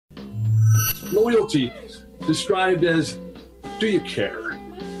Loyalty described as, do you care?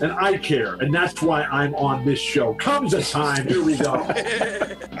 And I care, and that's why I'm on this show. Comes a time, here we go.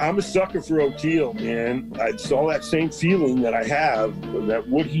 I'm a sucker for Oteil, man. I saw that same feeling that I have, that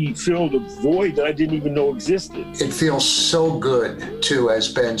would he filled a void that I didn't even know existed. It feels so good to,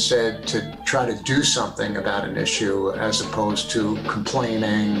 as Ben said, to try to do something about an issue as opposed to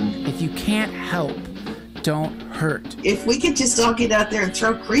complaining. If you can't help, don't hurt. If we could just all get out there and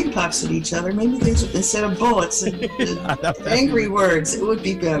throw cream puffs at each other, maybe things would, instead of bullets and angry words, it would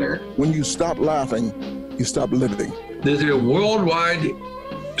be better. When you stop laughing, you stop living. There's a worldwide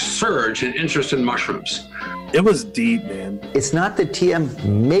surge in interest in mushrooms. It was deep, man. It's not that TM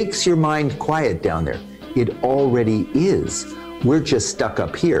makes your mind quiet down there. It already is. We're just stuck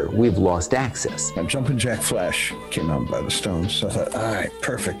up here. We've lost access. And Jumpin' Jack Flash came out by the Stones. So I thought, all right,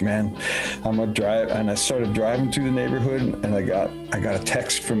 perfect, man. I'm gonna drive. And I started driving through the neighborhood, and I got a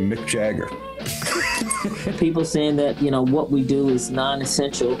text from Mick Jagger. People saying that, you know, what we do is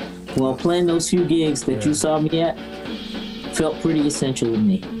non-essential. Well, playing those few gigs that you saw me at felt pretty essential to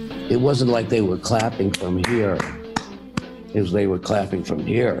me. It wasn't like they were clapping from here. It was they were clapping from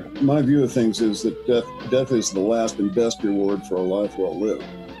here. My view of things is that death is the last and best reward for a life well lived.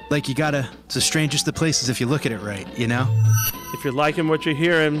 Like it's the strangest of places if you look at it right, you know? If you're liking what you're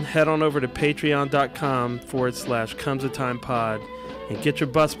hearing, head on over to patreon.com/comesatimepod and get your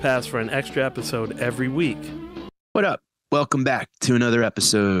bus pass for an extra episode every week. What up? Welcome back to another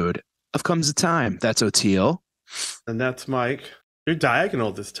episode of Comes a Time. That's Oteil. And that's Mike. You're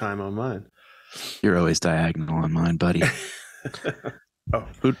diagonal this time on mine. You're always diagonal on mine, buddy.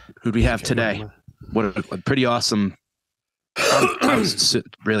 Who'd we have today? What a pretty awesome. I was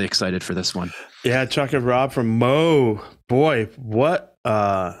really excited for this one. Yeah, Chuck and Rob from Mo. Boy, what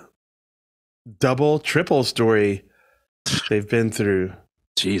double, triple story they've been through.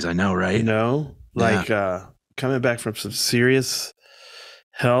 Jeez, I know, right? You know, like coming back from some serious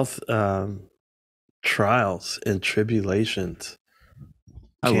health trials and tribulations.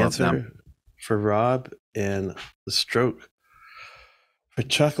 I love them. For Rob and the stroke for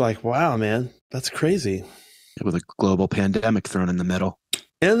Chuck. Like, wow, man, that's crazy. With a global pandemic thrown in the middle.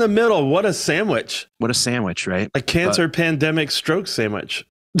 In the middle, what a sandwich. What a sandwich, right? A cancer pandemic stroke sandwich.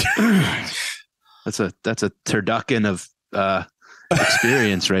 That's a turducken of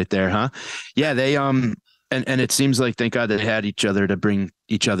experience right there, huh? Yeah, they and it seems like, thank God, they had each other to bring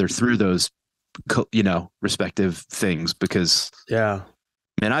each other through those, you know, respective things, because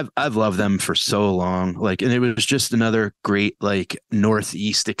man, I've loved them for so long. Like, and it was just another great, like,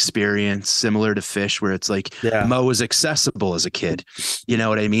 Northeast experience, similar to Fish, where it's like Mo was accessible as a kid. You know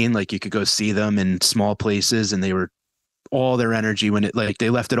what I mean? Like, you could go see them in small places, and they were all their energy when they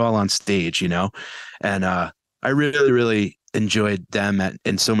left it all on stage, you know? And I really, really enjoyed them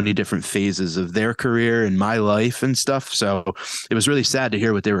in so many different phases of their career and my life and stuff. So it was really sad to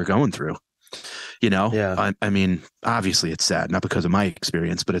hear what they were going through. You know, I mean, obviously it's sad, not because of my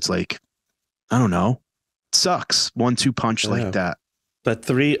experience, but it's like, I don't know, it sucks. 1-2 punch like that. But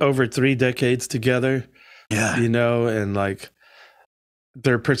over 3 decades together, you know, and like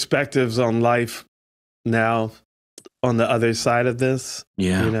their perspectives on life now on the other side of this,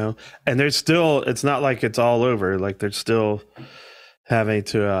 you know, and there's still, it's not like it's all over. Like, they're still having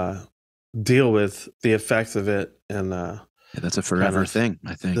to deal with the effects of it. And, that's a forever thing,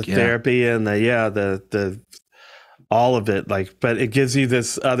 I think. The therapy and the all of it, like, but it gives you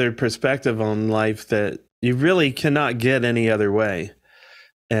this other perspective on life that you really cannot get any other way.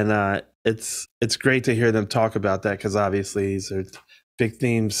 And it's great to hear them talk about that, because obviously these are big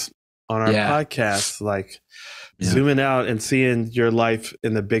themes on our podcast, like zooming out and seeing your life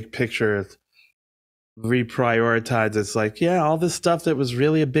in the big picture, reprioritize. It's like, all this stuff that was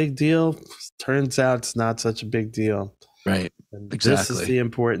really a big deal turns out it's not such a big deal. Right. And exactly. This is the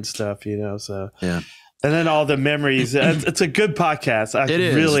important stuff, you know. So and then all the memories. It's a good podcast. I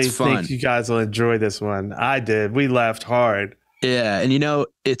really think you guys will enjoy this one. I did. We laughed hard. Yeah, and you know,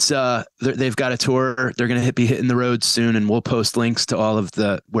 it's they've got a tour. They're gonna be hitting the road soon, and we'll post links to all of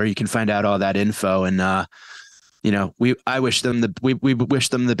where you can find out all that info. And you know, we wish them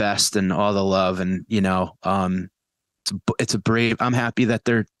the best and all the love. And you know, it's a brave. I'm happy that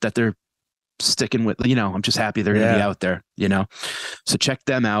they're sticking with, you know, I'm just happy they're going to be out there, you know, so check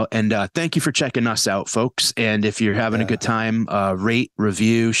them out. And thank you for checking us out, folks. And if you're having a good time, rate,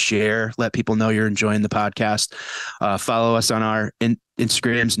 review, share, let people know you're enjoying the podcast. Follow us on our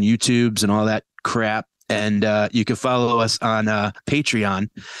Instagrams and YouTubes and all that crap. And you can follow us on Patreon.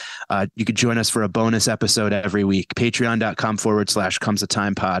 You could join us for a bonus episode every week.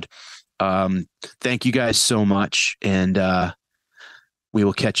 Patreon.com/comesatimepod. Thank you guys so much. And we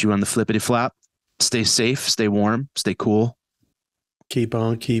will catch you on the flippity flop. stay safe, stay warm, stay cool. Keep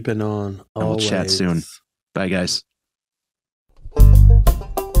on keeping on. And we'll chat soon. Bye, guys.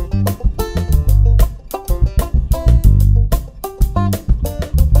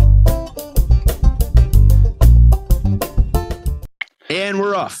 And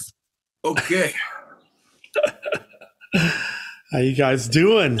we're off. Okay. How you guys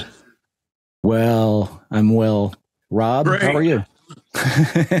doing? Well, I'm well. Rob, Great. How are you?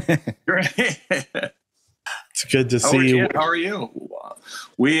 Great. It's good to see you. How are you?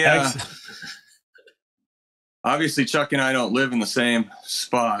 We obviously Chuck and I don't live in the same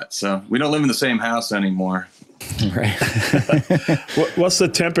spot, so we don't live in the same house anymore. Right. What's the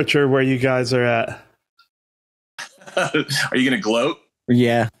temperature where you guys are at? Are you going to gloat?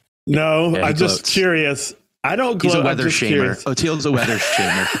 Yeah. No, Yeah, I'm just curious. I don't gloat. He's a weather I'm just shamer. curious. Oteil's a weather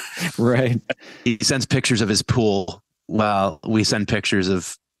shamer. Right. He sends pictures of his pool while we send pictures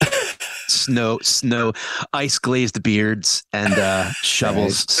of snow, ice glazed beards and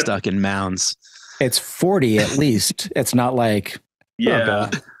shovels stuck in mounds. It's 40 at least. It's not like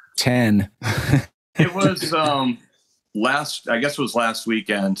 10. It was last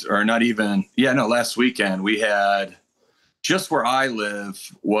weekend, or not even. Yeah, no, last weekend we had, just where I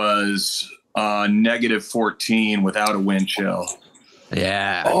live was negative 14 without a wind chill.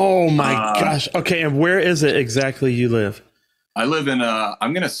 Yeah. Oh my gosh. Okay, and where is it exactly you live? I live in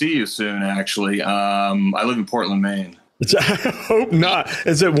I'm going to see you soon, actually. I live in Portland, Maine. I hope not.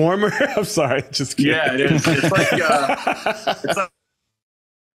 Is it warmer? I'm sorry. Just kidding. Yeah, it is. It's like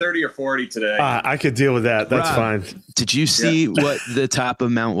 30 or 40 today. I could deal with that. That's Rob, fine. Did you see what the top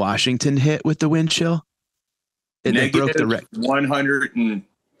of Mount Washington hit with the wind chill? They broke the record.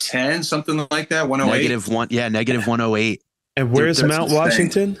 110, something like that. 108. Negative 108. And where's Mount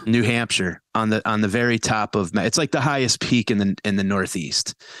Washington? New Hampshire, on the very top of. It's like the highest peak in the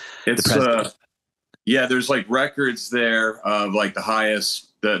Northeast. It's there's like records there of like the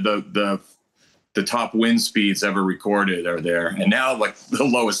highest, the top wind speeds ever recorded are there, and now like the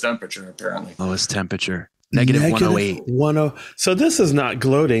lowest temperature apparently. Lowest temperature. Negative 108. 10. So this is not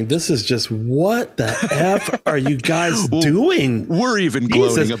gloating. This is just, what the F are you guys doing? We're even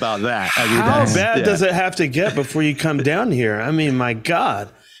gloating about that. I mean, how bad does it have to get before you come down here? I mean, my God.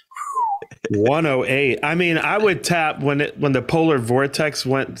 108. I mean, I would tap when the polar vortex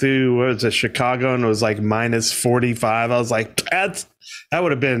went through, what was it, Chicago, and it was like minus 45. I was like, that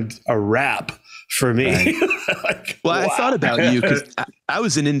would have been a wrap for me. Right. I thought about you because I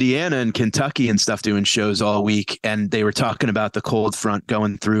was in Indiana and Kentucky and stuff doing shows all week, and they were talking about the cold front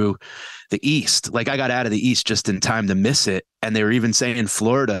going through the East. Like, I got out of the East just in time to miss it, and they were even saying in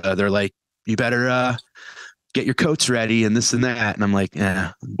Florida, they're like, you better get your coats ready and this and that. And I'm like,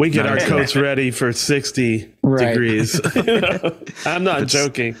 yeah, we get our coats ready for 60 degrees. I'm not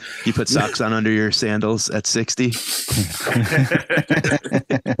joking. You put socks on under your sandals at 60.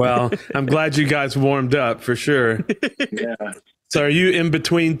 Well, I'm glad you guys warmed up for sure. Yeah. So are you in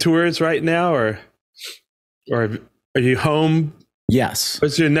between tours right now, or are you home? Yes.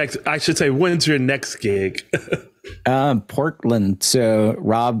 What's your next? I should say, when's your next gig? Portland. So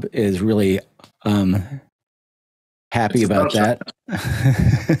Rob is really happy about that.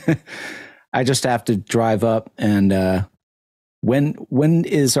 I just have to drive up, and when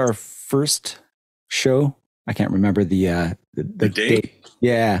is our first show? I can't remember the date.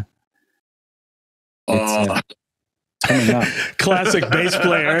 Yeah. It's coming up. Classic bass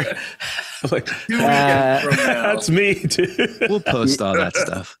player. Like, that's me too. We'll post all that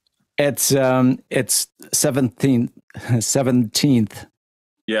stuff. It's 17th.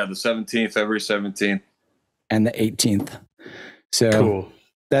 Yeah, the 17th, February 17th. And the 18th. So cool.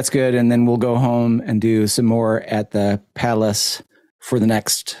 That's good. And then we'll go home and do some more at the Palace for the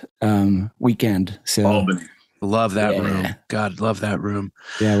next weekend. So Albany. Love that room. God, love that room.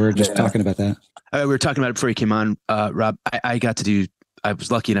 Yeah, we were just talking about that. We were talking about it before you came on, Rob. I was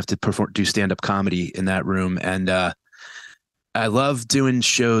lucky enough to do stand-up comedy in that room. And I love doing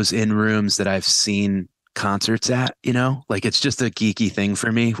shows in rooms that I've seen concerts at, like it's just a geeky thing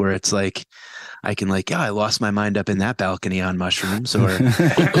for me where it's like, I can I lost my mind up in that balcony on mushrooms, or and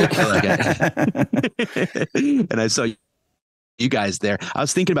I saw you guys there. I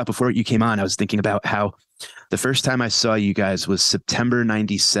was thinking about, before you came on, I was thinking about how the first time I saw you guys was September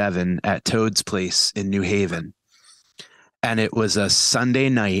 97 at Toad's Place in New Haven. And it was a Sunday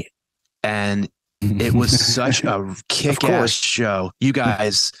night, and it was such a kick-ass show. You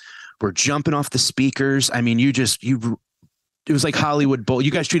guys were jumping off the speakers. I mean, it was like Hollywood Bowl. You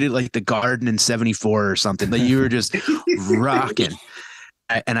guys treated it like the Garden in 74 or something. Like, you were just rocking.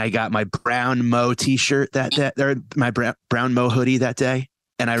 And I got my brown Mo t-shirt that day, or my brown Mo hoodie that day.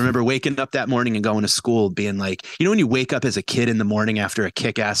 And I remember waking up that morning and going to school being like, you know, when you wake up as a kid in the morning after a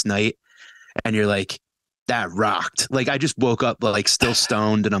kick-ass night and you're like, that rocked. Like I just woke up like still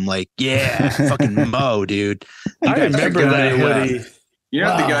stoned and I'm like, yeah, fucking Mo, dude. I remember that hoodie. You're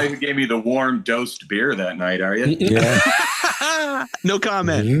not the guy who gave me the warm dosed beer that night, are you? Yeah. No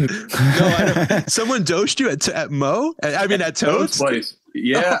comment. No, I don't. Someone dosed you at Mo? I mean, at Toad's place.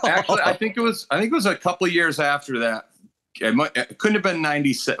 Yeah, actually, I think it was a couple of years after that. It couldn't have been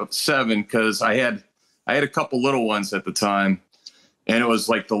 97 because I had a couple little ones at the time, and it was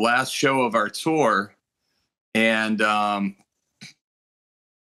like the last show of our tour, and I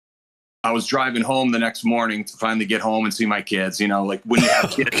was driving home the next morning to finally get home and see my kids. You know, like when you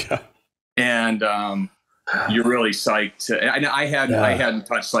have kids, and you're really psyched. I hadn't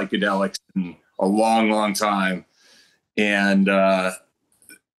touched psychedelics in a long time, and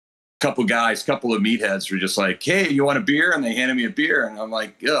couple of meatheads were just like, hey, you want a beer? And they handed me a beer, and I'm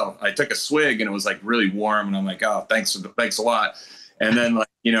like, yo, I took a swig and it was like really warm, and I'm like, oh, thanks a lot. And then, like,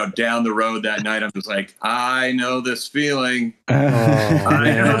 you know, down the road that night, I'm just like, I know this feeling.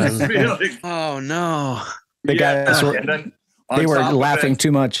 I know this feeling. Oh no. The guys were laughing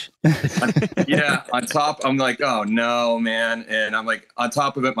too much. Yeah, on top, I'm like, oh no, man. And I'm like, on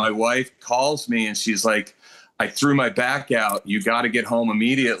top of it, my wife calls me and she's like, I threw my back out. You got to get home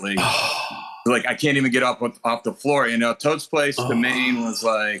immediately. Like, I can't even get up off the floor. You know, Toad's place to Maine was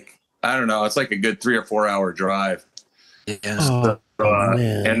like, I don't know. It's like a good 3 or 4 hour drive. Yeah.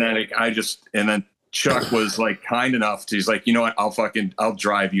 And then Chuck was like kind enough to, he's like, you know what? I'll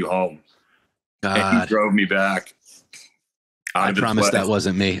drive you home. God. And he drove me back. I promise that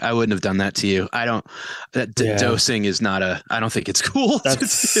wasn't me. I wouldn't have done that to you. Dosing is not I don't think it's cool.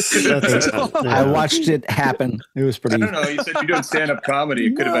 I watched it happen. It was pretty. I don't know. You said you're doing stand-up comedy.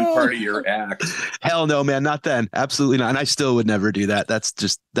 It could have been part of your act. Hell no, man. Not then. Absolutely not. And I still would never do that.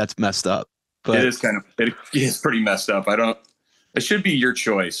 That's messed up. But it is pretty messed up. It should be your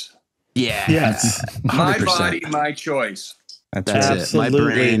choice. Yeah. Yes. 100%. My body, my choice. That's it. My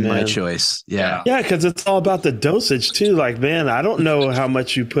brain, my choice. Yeah. Yeah, because it's all about the dosage too. Like, man, I don't know how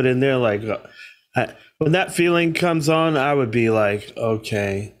much you put in there. Like, when that feeling comes on, I would be like,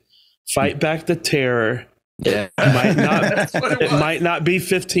 okay, fight back the terror. Yeah. It might not be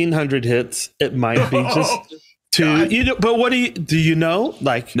 1,500 hits. It might be just two. But what do you know?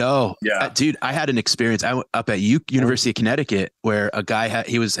 Like, no, dude, I had an experience. I went up at University of Connecticut where a guy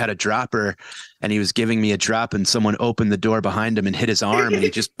had a dropper, and he was giving me a drop, and someone opened the door behind him and hit his arm, and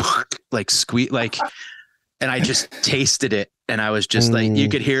he just like squeaked, like, and I just tasted it, and I was just like, you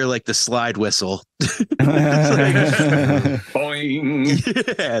could hear like the slide whistle, boing,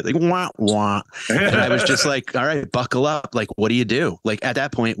 yeah, like wah wah, and I was just like, all right, buckle up. Like, what do you do? Like at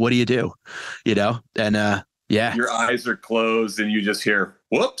that point, what do you do? You know, and yeah, your eyes are closed, and you just hear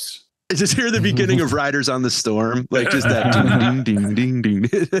whoops. I just hear the beginning of Riders on the Storm, like just that ding, ding, ding, ding,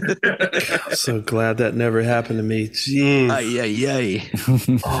 ding. I'm so glad that never happened to me. Jeez.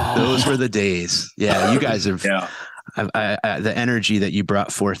 Those were the days. Yeah, you guys have the energy that you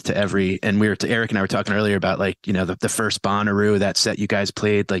brought forth to Eric and I were talking earlier about, like, you know, the first Bonnaroo, that set you guys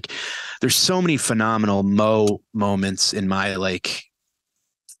played. Like, there's so many phenomenal Mo moments in my, like,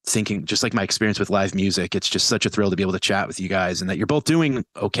 thinking, just like my experience with live music. It's just such a thrill to be able to chat with you guys, and that you're both doing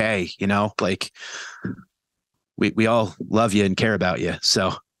okay, you know, like we all love you and care about you.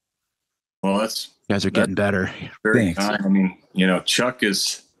 So, well, you guys are getting better. Very kind. I mean, you know, Chuck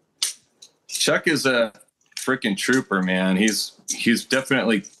is a freaking trooper, man. He's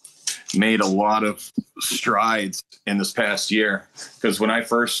definitely made a lot of strides in this past year, because when he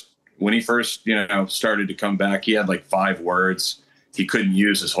first, you know, started to come back, he had like 5 words. He couldn't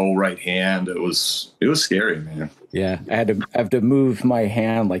use his whole right hand. It was scary, man. Yeah, I have to move my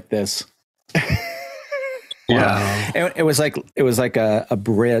hand like this. Yeah, it was like a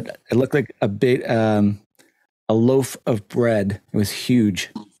bread. It looked like a big a loaf of bread. It was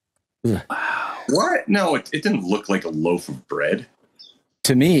huge. Wow. What? No, it didn't look like a loaf of bread.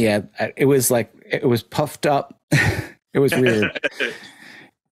 To me, it was like it was puffed up. It was weird.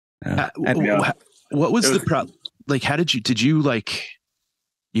 What was the problem? Like, how did you like,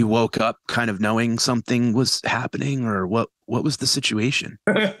 you woke up kind of knowing something was happening, or what was the situation?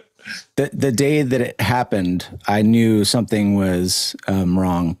 The day that it happened, I knew something was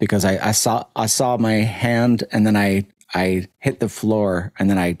wrong, because I saw my hand, and then I hit the floor, and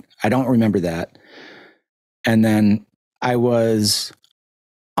then I don't remember that. And then I was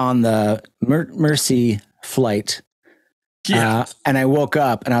on the Mercy flight, and I woke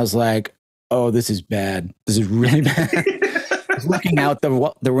up and I was like, oh, this is bad. This is really bad. I was looking out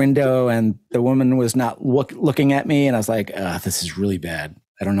the window, and the woman was not looking at me, and I was like, this is really bad.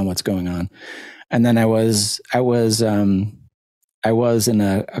 I don't know what's going on. And then I was in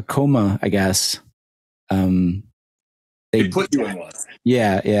a coma, I guess. They put you in one.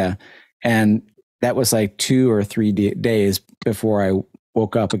 Yeah. And that was like 2 or 3 days before I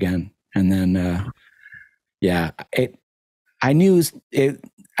woke up again. And then, I knew it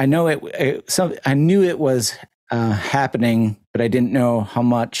was happening, but I didn't know how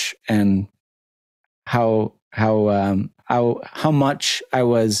much and how much I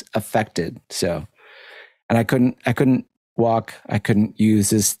was affected. So, and I couldn't walk. I couldn't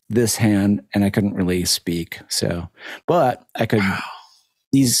use this hand, and I couldn't really speak. So, but I could. Wow.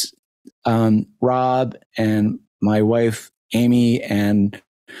 These Rob and my wife Amy and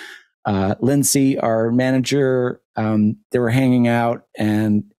Lindsay, our manager, they were hanging out,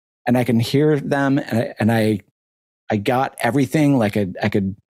 and I can hear them, and I got everything. Like I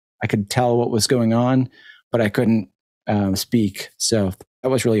could tell what was going on, but I couldn't speak. So that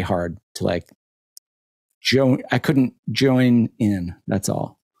was really hard to like join. I couldn't join in. That's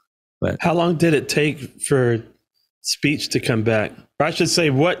all. But how long did it take for speech to come back? Or I should say,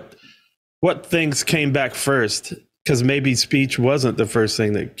 what things came back first? Because maybe speech wasn't the first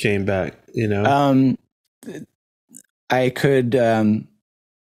thing that came back. You know, I could.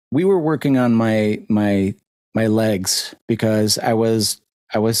 We were working on my legs because I was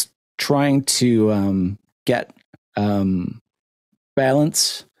trying to get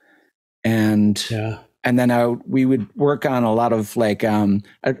balance, and then we would work on a lot of like I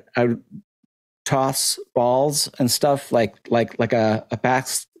would toss balls and stuff like a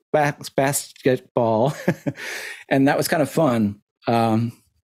basketball, and that was kind of fun.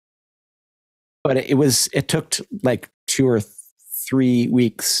 But it took like 2 or 3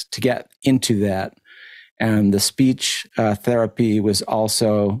 weeks to get into that. And the speech therapy was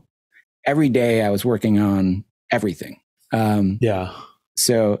also every day I was working on everything.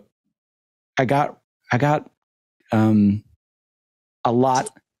 So I got a lot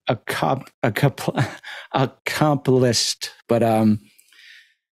accomplished, but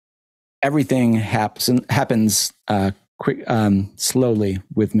everything happens quick, slowly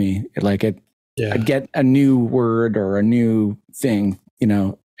with me. Like I'd get a new word or a new thing,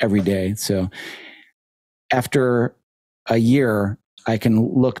 every day. So after a year, I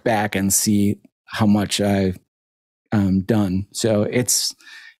can look back and see how much I've done. So it's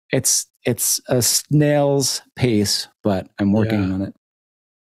a snail's pace, but I'm working on it.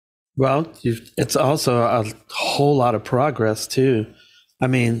 Well, it's also a whole lot of progress too. I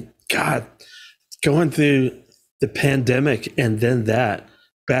mean, God, going through the pandemic and then that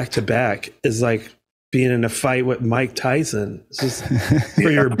back to back is like being in a fight with Mike Tyson. It's just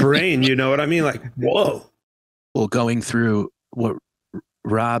for your brain, you know what I mean? Like, whoa. Well, going through what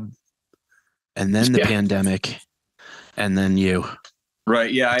Rob and then the pandemic and then you.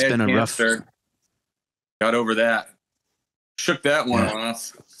 Right. Yeah. It's I had been a cancer. rough. Got over that. Shook that one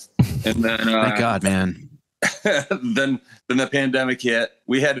off. And then thank God, man. then the pandemic hit.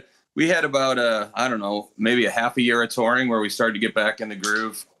 We had about I don't know, maybe a half a year of touring where we started to get back in the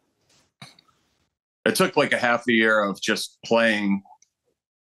groove. It took like a half a year of just playing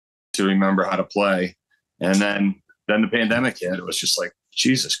to remember how to play. And then the pandemic hit. It was just like,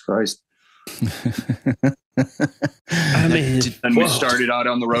 Jesus Christ. I mean, and we started out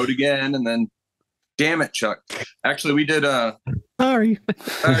on the road again, and then damn it, Chuck. Actually, we did sorry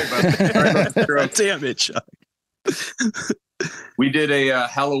about that. Damn it, Chuck. We did a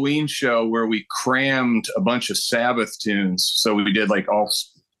Halloween show where we crammed a bunch of Sabbath tunes. So we did like all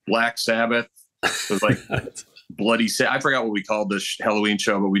Black Sabbath. It was like bloody I forgot what we called this Halloween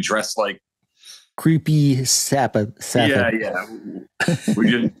show, but we dressed like creepy Sabbath. Yeah. We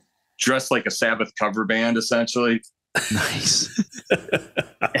did dress like a Sabbath cover band, essentially. Nice.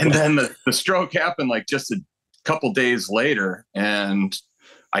 And then the stroke happened like just a couple days later, and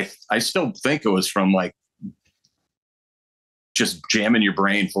I still think it was from like just jamming your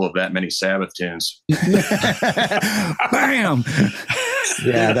brain full of that many Sabbath tunes. Bam.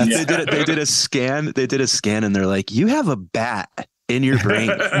 Yeah, they did a scan. They did a scan, and they're like, "You have a bat in your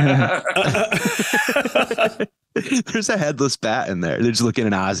brain." There's a headless bat in there. They're just looking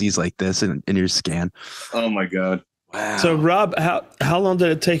at Ozzy's like this in your scan. Oh my God. Wow. So Rob, how long did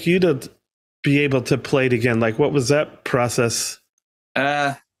it take you to be able to play it again? Like, what was that process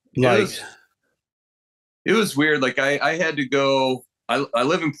like? It was weird. Like I had to go, I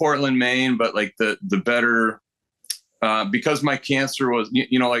live in Portland, Maine, but like the better, because my cancer was,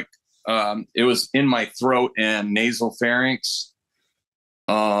 it was in my throat and nasal pharynx.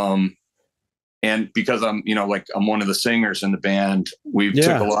 And because I'm, I'm one of the singers in the band, we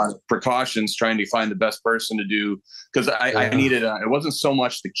took a lot of precautions trying to find the best person to do, because I needed, it wasn't so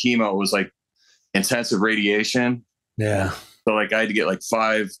much the chemo, it was like intensive radiation. Yeah. So like I had to get like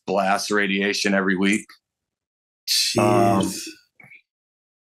 5 blasts of radiation every week. And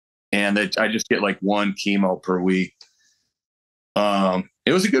I just get like 1 chemo per week.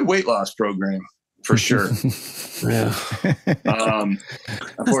 It was a good weight loss program for sure. Yeah.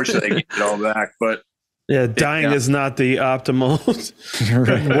 Unfortunately, I get it all back, but yeah, dying is not the optimal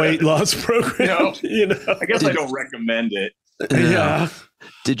weight loss program. No, I guess I don't recommend it. Yeah.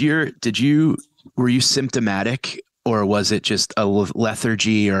 Were you symptomatic, or was it just a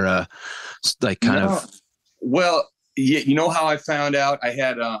lethargy or a Well, you know how I found out?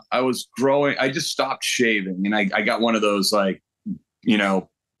 I was growing. I just stopped shaving, and I got one of those like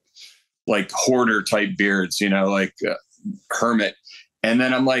hoarder type beards, like hermit. And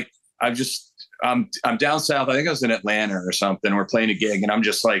then I'm like, I'm down south. I think I was in Atlanta or something. We're playing a gig, and I'm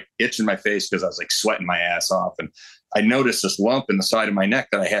just like itching my face because I was like sweating my ass off. And I noticed this lump in the side of my neck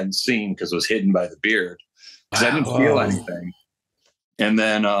that I hadn't seen because it was hidden by the beard, because I didn't feel anything. And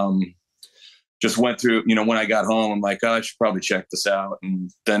then just went through, when I got home, I'm like, oh, I should probably check this out.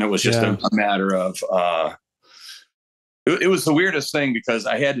 And then it was just a matter of, it was the weirdest thing, because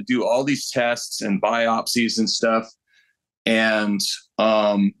I had to do all these tests and biopsies and stuff. And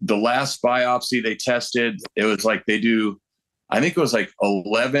the last biopsy they tested, it was like I think it was like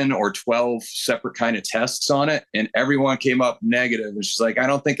 11 or 12 separate kind of tests on it. And everyone came up negative. And she's like, I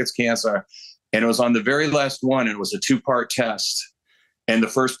don't think it's cancer. And it was on the very last one. And it was a 2-part test. And the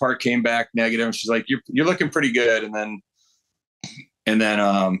first part came back negative. And she's like, you're looking pretty good. And then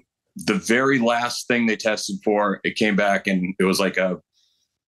the very last thing they tested for, it came back, and it was like I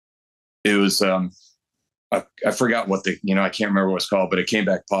forgot what I can't remember what it's called, but it came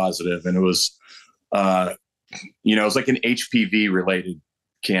back positive. And it was, it was like an HPV related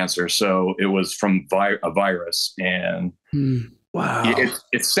cancer. So it was from a virus. And wow,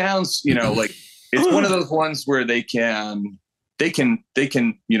 it sounds, like it's one of those ones where they can,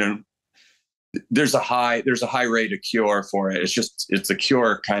 there's a high rate of cure for it. It's a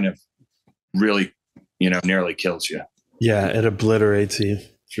cure kind of really, nearly kills you. Yeah. It obliterates you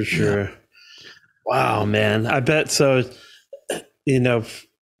for sure. Yeah. Wow, man. I bet so.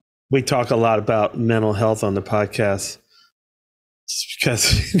 We talk a lot about mental health on the podcast. It's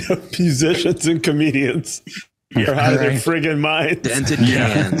because, musicians and comedians are out of their friggin' minds. Dented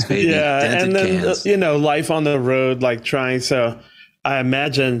cans, baby. Yeah. Dented and then, cans. Life on the road, like trying. So I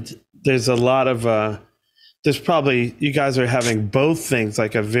imagine there's a lot of, there's probably, you guys are having both things,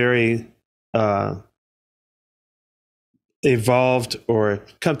 like a very evolved or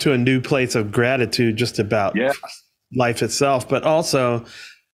come to a new place of gratitude just about life itself. But also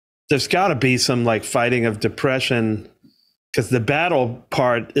there's got to be some like fighting of depression, because the battle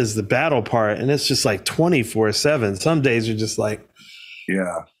part is the battle part, and it's just like 24/7. Some days you're just like, you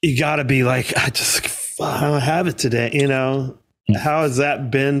got to be like, I don't have it today. How has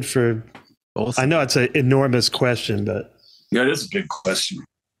that been for both? I know it's an enormous question, but yeah, it is a big question.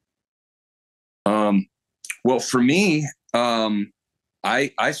 Well, for me,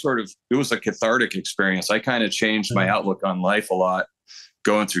 I sort of, it was a cathartic experience. I kind of changed my outlook on life a lot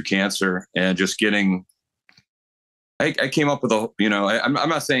going through cancer, and just getting, I came up with I'm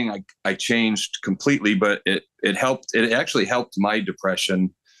not saying I changed completely, but it helped. It actually helped my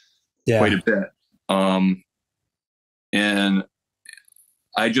depression quite a bit. And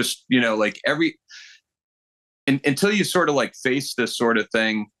I just, until you sort of like face this sort of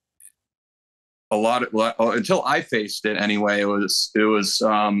thing, until I faced it anyway, it was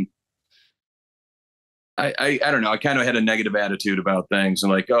I don't know. I kind of had a negative attitude about things,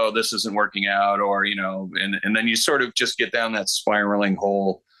 and like, oh, this isn't working out, or, and then you sort of just get down that spiraling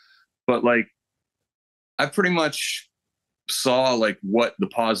hole. But like, I pretty much saw like what the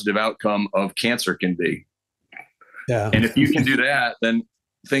positive outcome of cancer can be. Yeah. And if you can do that, then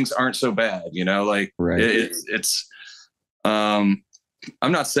things aren't so bad, it's,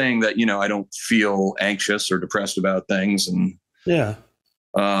 I'm not saying that, I don't feel anxious or depressed about things, and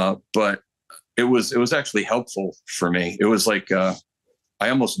but it was actually helpful for me. It was like, I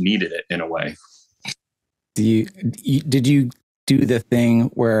almost needed it in a way. Did you do the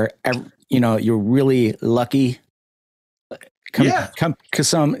thing where, you're really lucky?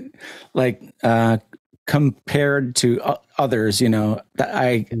 Compared to others, that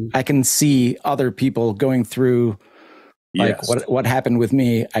I can see other people going through like what happened with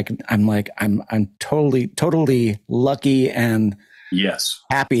me. I'm totally lucky and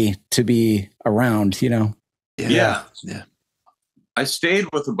happy to be around, Yeah. I stayed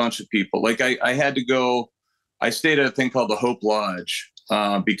with a bunch of people. Like I had to go. I stayed at a thing called the Hope Lodge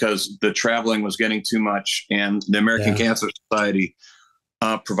because the traveling was getting too much, and the American Cancer Society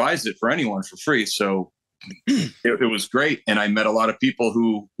provides it for anyone for free. So it was great, and I met a lot of people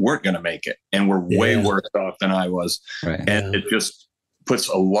who weren't going to make it and were way worse off than I was, and it just puts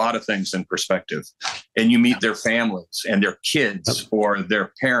a lot of things in perspective. And you meet their families and their kids or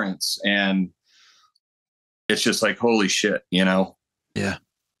their parents, and it's just like, holy shit, you know? Yeah.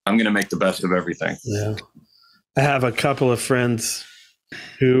 I'm going to make the best of everything. Yeah. I have a couple of friends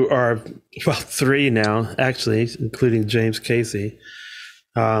who are, well, 3 now, actually, including James Casey.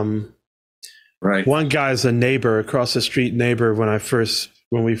 Right. One guy's a neighbor, across the street neighbor when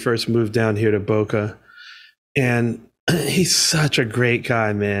we first moved down here to Boca. And he's such a great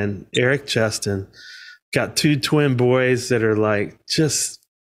guy, man. Eric Justin. Got 2 twin boys that are like just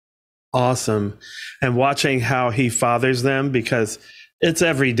awesome. And watching how he fathers them, because it's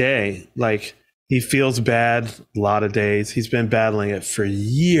every day. Like, he feels bad a lot of days. He's been battling it for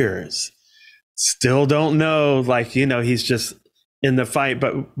years. Still don't know, like, you know, he's just in the fight.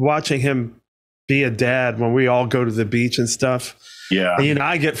 But watching him be a dad when we all go to the beach and stuff. Yeah. And, you know,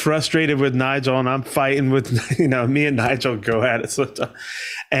 I get frustrated with Nigel, and I'm fighting with, you know, me and Nigel go at it.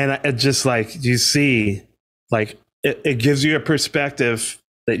 And it just, like, you see, like, it gives you a perspective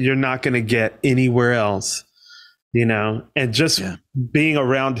that you're not going to get anywhere else, you know, and just being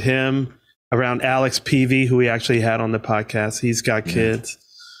around him, around Alex Peavy, who we actually had on the podcast. He's got kids,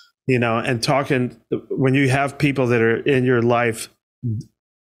 you know, and talking, when you have people that are in your life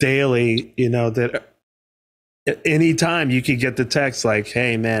daily, you know, that anytime you could get the text like,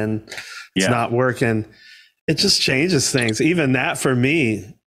 hey man, it's not working. It just changes things. Even that for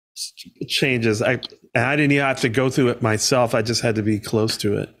me changes. I didn't even have to go through it myself. I just had to be close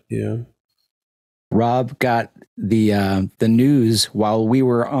to it. You know? Rob got the news while we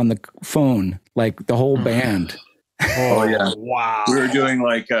were on the phone, like the whole band. Oh yeah. Wow. We were doing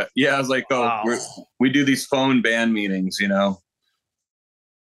like, I was like, we do these phone band meetings, you know,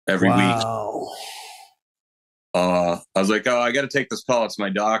 every week. I was like, I got to take this call. It's my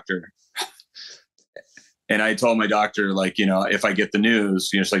doctor. And I told my doctor, like, you know, if I get the news,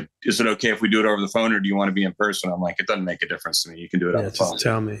 you know, it's like, is it okay if we do it over the phone, or do you want to be in person? I'm like, it doesn't make a difference to me. You can do it on the phone.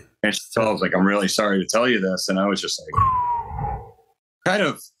 Tell me. And she was like, I'm really sorry to tell you this. And I was just like, kind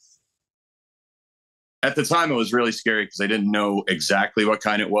of, at the time it was really scary because I didn't know exactly what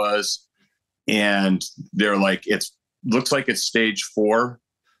kind it was. And they're like, looks like it's stage 4,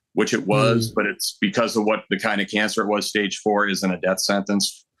 which it was, but it's because of what the kind of cancer it was. Stage 4 isn't a death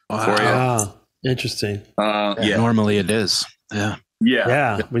sentence for you. Interesting. Normally it is.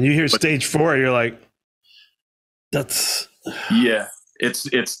 Yeah. When you hear stage 4, you're like, that's. Yeah.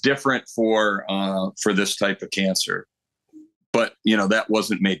 It's different for this type of cancer, but you know, that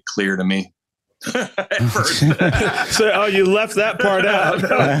wasn't made clear to me. At first. So, you left that part out.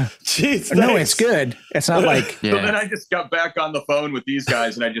 Jeez, no, it's good. It's not like. So then I just got back on the phone with these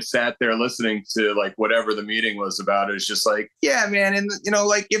guys, and I just sat there listening to like whatever the meeting was about. It was just like, yeah, man, and you know,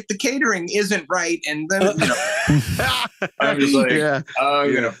 like if the catering isn't right, and then you know, I'm just like,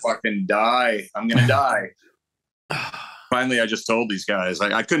 I'm gonna fucking die. I'm gonna die. Finally, I just told these guys.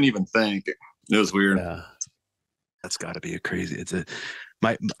 I couldn't even think. It was weird. Yeah. That's got to be a crazy. It's a.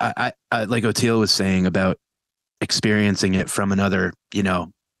 I like Oteil was saying about experiencing it from another, you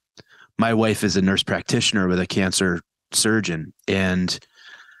know, my wife is a nurse practitioner with a cancer surgeon, and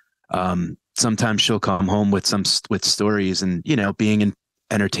sometimes she'll come home with stories, and, you know, being in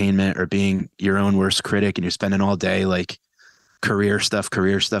entertainment or being your own worst critic, and you're spending all day like career stuff,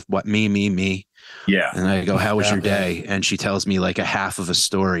 what me. Yeah. And I go, how was your day? And she tells me like a half of a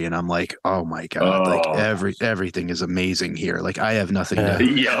story, and I'm like, oh my God, like everything is amazing here. Like I have nothing to,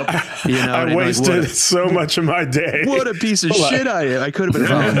 you know, I wasted so much of my day. What a piece of shit I am. I could have been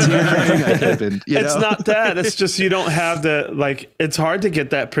volunteering. I could have been, it's not that. It's just, you don't have the, like, it's hard to get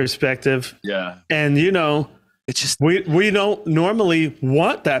that perspective. Yeah. And you know, it's just, we don't normally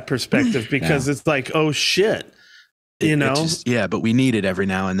want that perspective because it's like, oh shit. You know, but we need it every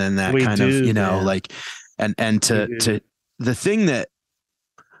now and then. That kind of, you know, like, and to the thing that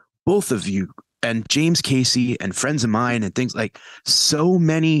both of you and James Casey and friends of mine and things like, so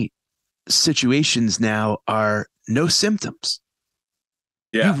many situations now are no symptoms.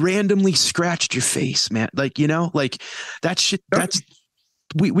 Yeah. You randomly scratched your face, man. Like, you know, like that shit. That's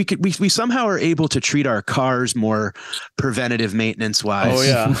we somehow are able to treat our cars more preventative maintenance wise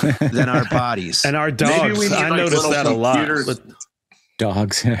than our bodies and our dogs. I noticed that a lot with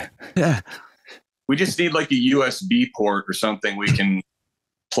dogs. Yeah. We just need like a USB port or something we can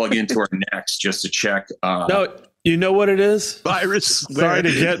plug into our necks just to check. No, You know what it is? Virus. Sorry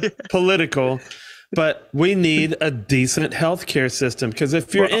to get political, but we need a decent healthcare system. Because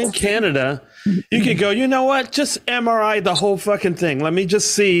if you're in Canada, you could go, you know what? Just MRI the whole fucking thing. Let me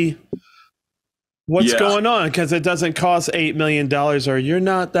just see what's going on, because it doesn't cost $8 million, or you're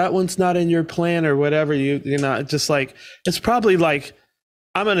not, that one's not in your plan or whatever. You're not, just like, it's probably like,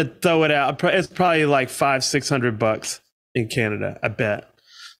 I'm going to throw it out. It's probably like $500-600 in Canada, I bet.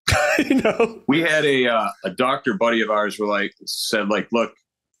 You know, we had a doctor buddy of ours said, look,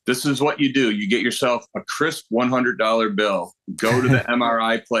 this is what you do. You get yourself a crisp $100 bill, go to the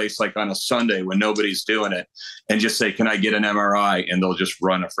MRI place like on a Sunday when nobody's doing it, and just say, can I get an MRI? And they'll just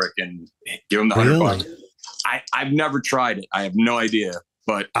run a frickin', give them the $100. I've never tried it. I have no idea,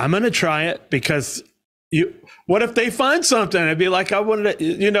 but I'm going to try it, because what if they find something? It'd be like, I wanted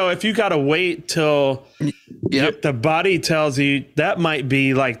to, if you got to wait till the body tells you, that might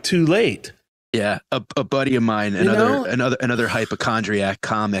be like too late. Yeah, a buddy of mine, another hypochondriac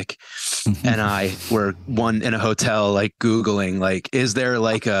comic, and I were in a hotel, like Googling, like, is there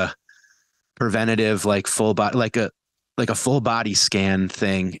like a preventative, like full body, like a full body scan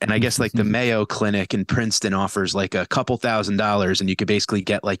thing? And I guess like the Mayo Clinic in Princeton offers like a couple $1,000s, and you could basically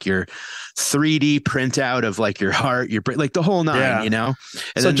get like your 3D printout of like your heart, like the whole nine, And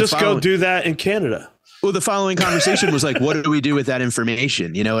so just go do that in Canada. Well, the following conversation was like, what do we do with that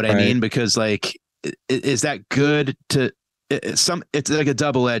information? You know what I mean? Because like, is that good to it's like a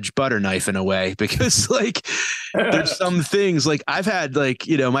double-edged butter knife in a way, because like there's some things like I've had, like,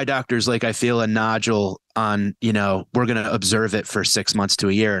 my doctor's like, I feel a nodule on, we're going to observe it for 6 months to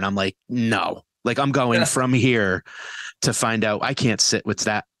a year. And I'm like, no, like I'm going from here to find out. I can't sit with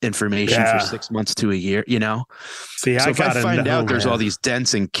that information for 6 months to a year, See, so I if I find out there's all these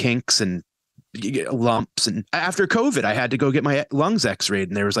dents and kinks and you get lumps, and after COVID, I had to go get my lungs x-rayed,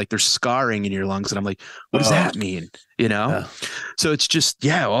 and there's scarring in your lungs. And I'm like, what does that mean? So it's just,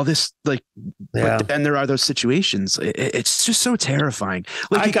 all this like, but then there are those situations. It's just so terrifying.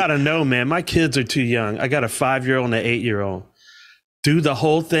 Like, I gotta know, man, my kids are too young. I got a 5-year-old and an 8-year-old. Do the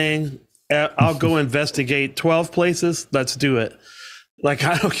whole thing. I'll go investigate 12 places. Let's do it. Like,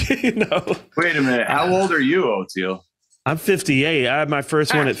 I don't care, Wait a minute. How old are you, Oteil? I'm 58. I had my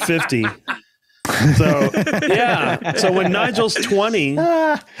first one at 50. So so when Nigel's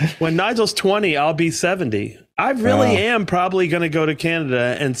 20, I'll be 70. I really am probably going to go to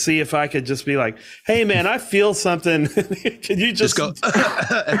Canada and see if I could just be like, hey man, I feel something. Can you just go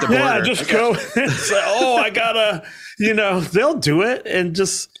at the border? Just go and say, I gotta, they'll do it. And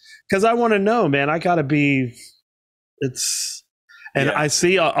just because I want to know, man, I gotta be, I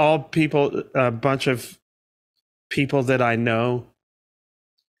see all people, a bunch of people that I know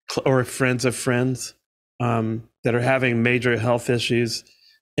or friends of friends that are having major health issues,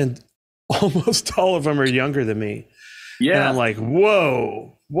 and almost all of them are younger than me. Yeah. And I'm like,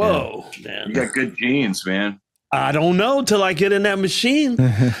 whoa, man. You got good genes, man. I don't know till I get in that machine.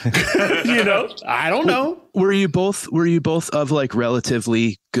 I don't know. Were you both of like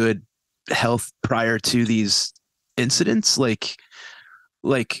relatively good health prior to these incidents? Like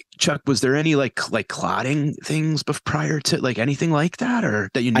Chuck, was there any like clotting things prior to like anything like that,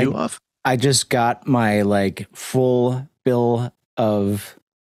 or that you knew of? I just got my like full bill of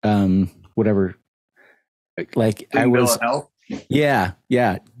whatever. Like I was,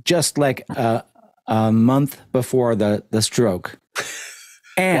 just like a month before the stroke,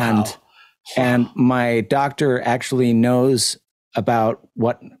 and my doctor actually knows about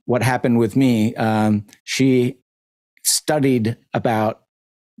what happened with me. She studied about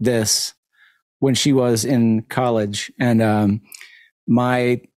this when she was in college, and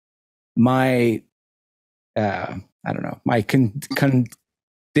my I don't know, my condition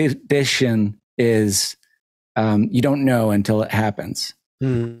is you don't know until it happens.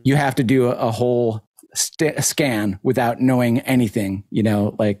 You have to do a whole scan without knowing anything,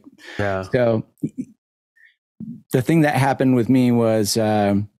 So the thing that happened with me was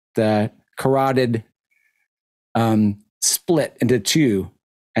the carotid split into two,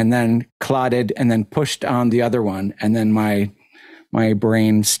 and then clotted, and then pushed on the other one, and then my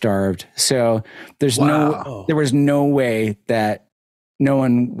brain starved. So there was no way that no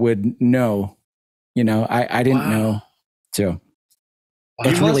one would know. I didn't know. So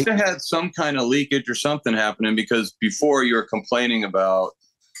you must have had some kind of leakage or something happening, because before you were complaining about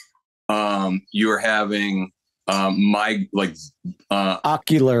you were having ocular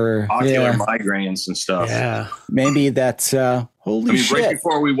migraines and stuff. Yeah, maybe that's holy shit. Right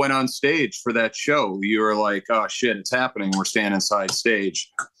before we went on stage for that show, you were like, "Oh shit, it's happening." We're standing inside stage.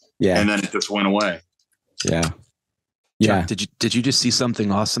 Yeah, and then it just went away. Yeah, Chuck, did you just see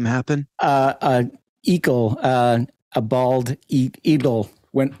something awesome happen? eagle, a bald eagle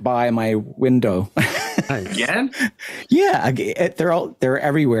went by my window. Again? Yeah, they're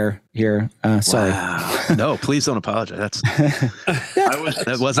everywhere here. Sorry. Wow. No, please don't apologize.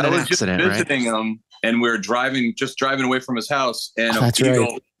 That wasn't an accident, just visiting right? him, and we were driving away from his house, and That's eagle,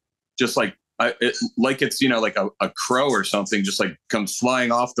 right. just like it's like a crow or something, just like comes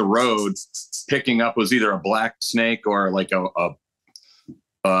flying off the road, picking up was either a black snake or like a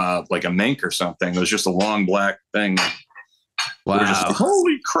mink or something. It was just a long black thing. Wow! We were just like,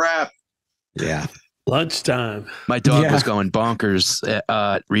 holy crap! Yeah. Lunchtime. My dog was going bonkers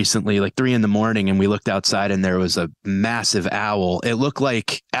recently, like 3 a.m, and we looked outside and there was a massive owl. It looked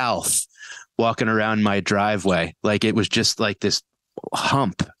like Alf walking around my driveway. Like it was just like this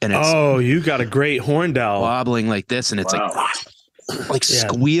hump, and it's you got a great horned owl wobbling like this, and it's like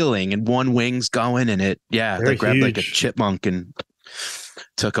squealing, and one wing's going, and it they grabbed like a chipmunk and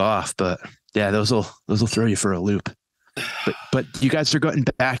took off. But yeah, those will throw you for a loop. But you guys are going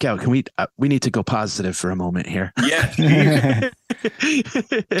back out. Can we need to go positive for a moment here? Yeah. Just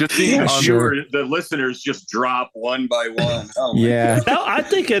seeing the listeners just drop one by one. Oh yeah. No, I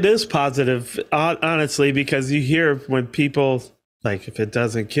think it is positive, honestly, because you hear when people, like, if it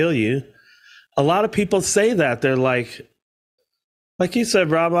doesn't kill you, a lot of people say that. They're like you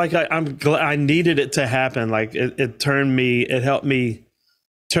said, Rob, like I'm glad I needed it to happen. Like it helped me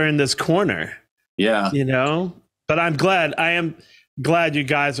turn this corner. Yeah. You know? But I am glad you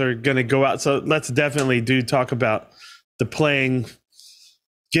guys are going to go out. So let's definitely talk about the playing,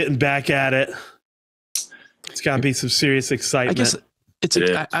 getting back at it. It's got to be some serious excitement. I guess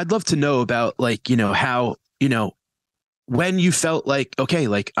I'd love to know about, like, how, when you felt like, okay,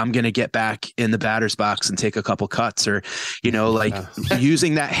 like I'm going to get back in the batter's box and take a couple cuts, or,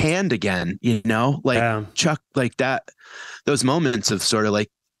 using that hand again, Chuck, like that, those moments of sort of like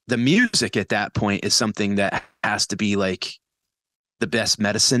the music at that point is something that has to be like the best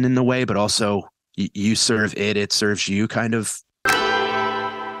medicine in a way, but also you serve it serves you, kind of.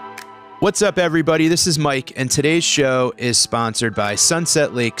 What's up, everybody? This is Mike, and today's show is sponsored by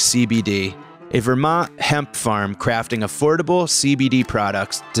Sunset Lake CBD, a Vermont hemp farm crafting affordable CBD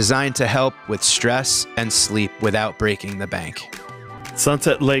products designed to help with stress and sleep without breaking the bank.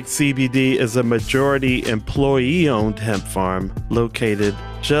 Sunset Lake CBD is a majority employee-owned hemp farm located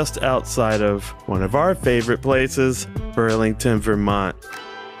just outside of one of our favorite places, Burlington, Vermont.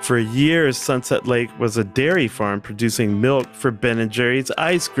 For years, Sunset Lake was a dairy farm producing milk for Ben & Jerry's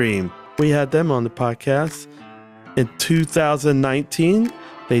ice cream. We had them on the podcast. In 2019,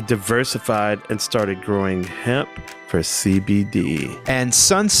 they diversified and started growing hemp for CBD. And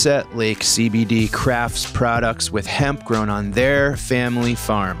Sunset Lake CBD crafts products with hemp grown on their family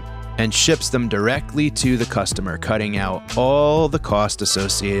farm and ships them directly to the customer, cutting out all the cost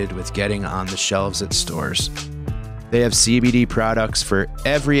associated with getting on the shelves at stores. They have CBD products for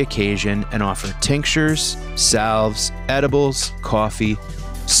every occasion and offer tinctures, salves, edibles, coffee,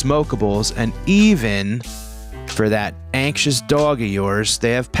 smokables, and even for that anxious dog of yours,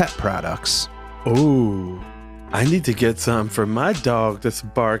 they have pet products. Ooh. I need to get some for my dog that's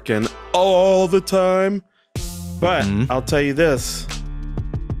barking all the time. But I'll tell you this.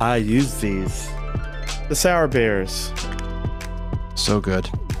 I use these. The Sour Bears. So good.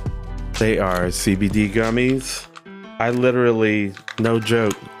 They are CBD gummies. I literally, no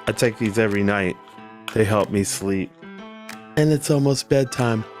joke, I take these every night. They help me sleep. And it's almost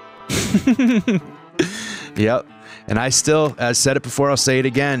bedtime. Yep. And I still, as said it before, I'll say it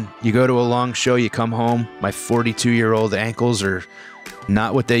again. You go to a long show, you come home, my 42-year-old ankles are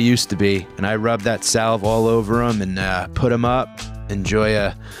not what they used to be. And I rub that salve all over them and put them up, enjoy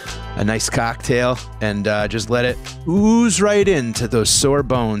a nice cocktail, and just let it ooze right into those sore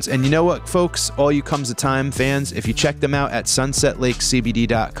bones. And you know what, folks? All you Comes a Time fans, if you check them out at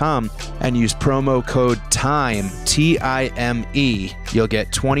sunsetlakecbd.com and use promo code TIME, T-I-M-E, you'll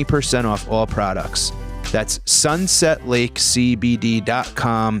get 20% off all products. That's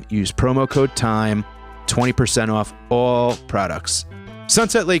sunsetlakecbd.com. Use promo code TIME, 20% off all products.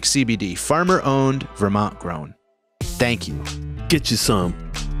 Sunset Lake CBD, farmer owned, Vermont grown. Thank you. Get you some.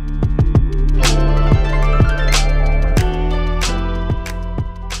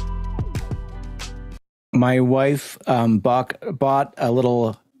 My wife bought a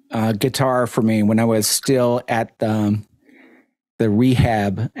little guitar for me when I was still at the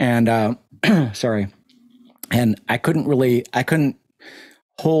rehab, and sorry. And I couldn't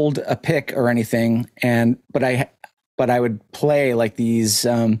hold a pick or anything. But I would play like these,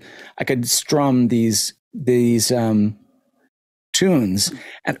 I could strum these tunes,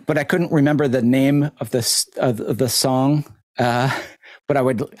 but I couldn't remember the name of the song. But I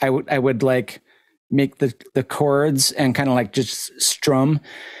would like make the chords and kind of like just strum,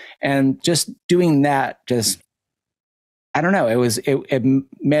 and just doing that, just, I don't know, it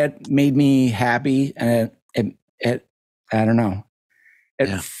made me happy, and it I don't know,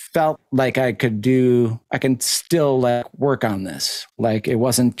 it felt like I can still like work on this, like it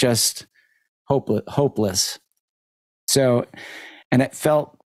wasn't just hopeless. So, and it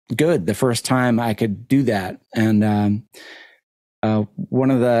felt good the first time I could do that. And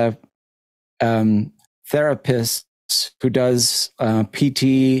one of the therapists who does PT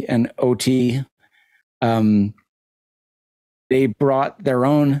and OT, they brought their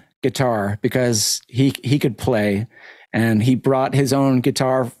own guitar because he could play, and he brought his own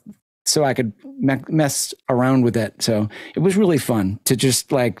guitar so I could mess around with it. So it was really fun to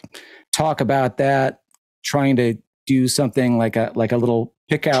just like talk about that, trying to do something like a little,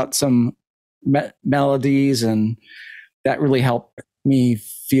 pick out some melodies, and that really helped me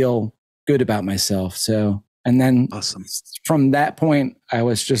feel good about myself. So, and then awesome. From that point, I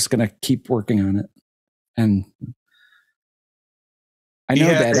was just going to keep working on it. And I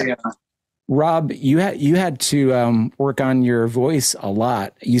know Rob, you had to work on your voice a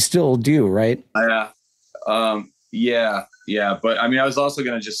lot. You still do, right? Yeah. But I mean, I was also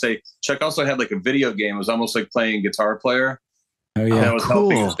going to just say, Chuck also had like a video game. It was almost like playing Guitar Player. Oh yeah, that was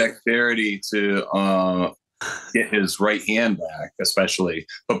helping his dexterity to get his right hand back, especially,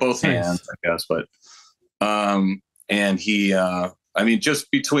 but both hands, I guess. But and he, I mean, just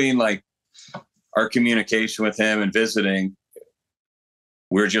between like our communication with him and visiting,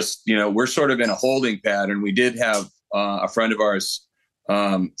 we're just, we're sort of in a holding pattern. We did have a friend of ours,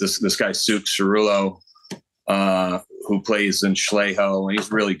 this guy Suk Cerullo, who plays in Schleho, and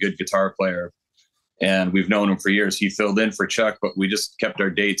he's a really good guitar player. And we've known him for years. He filled in for Chuck, but we just kept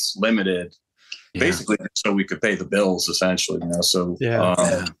our dates limited, basically, so we could pay the bills, essentially. So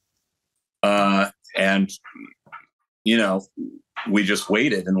and we just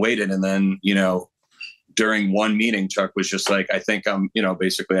waited, and then during one meeting, Chuck was just like, "I think I'm,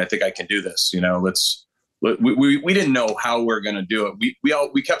 basically, I think I can do this. We didn't know how we're going to do it.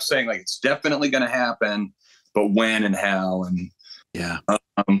 We kept saying like it's definitely going to happen, but when and how, and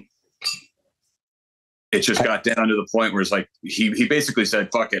it just got down to the point where it's like he basically said,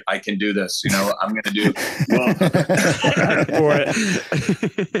 "Fuck it, I can do this. I'm going to do well." For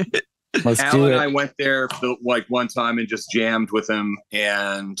it. Al and I went there like one time and just jammed with him,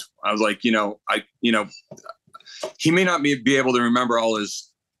 and I was like, he may not be able to remember all his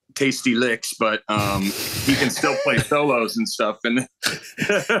tasty licks, but he can still play solos and stuff, and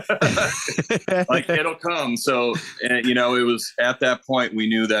like it'll come. So, it was at that point we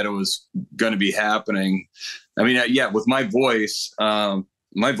knew that it was going to be happening. I mean, with my voice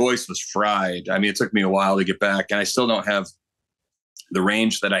was fried. I mean, it took me a while to get back, and I still don't have the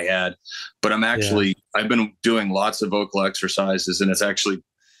range that I had, but I've been doing lots of vocal exercises, and it's actually,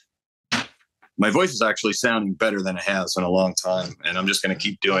 my voice is actually sounding better than it has in a long time, and I'm just going to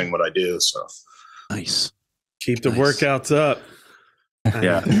keep doing what I do. So nice. Keep the workouts up.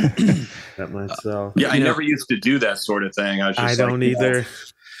 Yeah. That myself. Yeah. I never used to do that sort of thing. I was just don't either.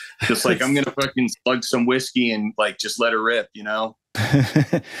 Just like, I'm going to fucking slug some whiskey and like, just let her rip,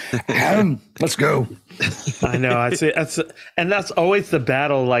 Let's go. I know. I see. That's always the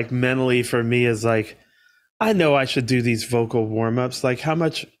battle, like mentally for me, is like, I know I should do these vocal warm-ups. Like how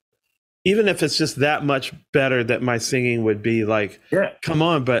much, even if it's just that much better that my singing would be, like, come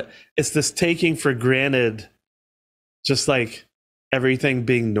on. But it's this taking for granted, just like everything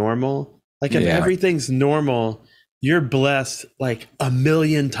being normal. Like if everything's normal, you're blessed like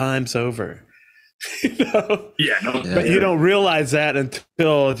 1,000,000 times over. But you don't realize that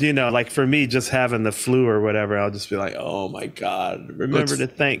until, like for me, just having the flu or whatever, I'll just be like, oh my God, remember to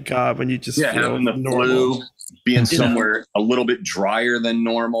thank God when you just feel having the normal. flu, being somewhere a little bit drier than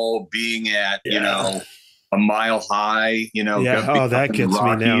normal, being at, a mile high, that gets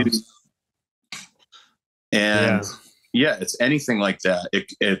me now. And it's anything like that.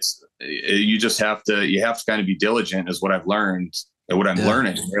 You just have to kind of be diligent is what I've learned and what I'm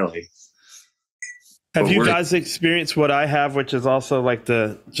learning, really. Have you guys experienced what I have, which is also like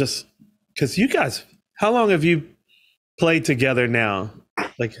because you guys, how long have you played together now?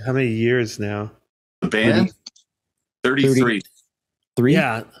 Like how many years now? The band? 33. 3?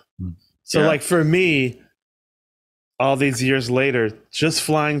 Yeah. So like for me, all these years later, just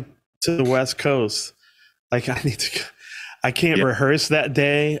flying to the West Coast, like I can't rehearse that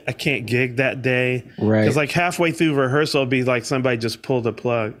day. I can't gig that day. Right. Because like halfway through rehearsal, it'll be like somebody just pulled the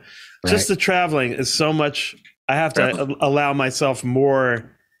plug. Right. Just the traveling is so much. I have to allow myself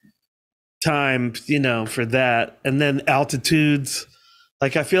more time, for that. And then altitudes,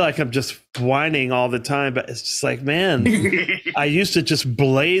 Like, I feel like I'm just whining all the time, but it's just like, man, I used to just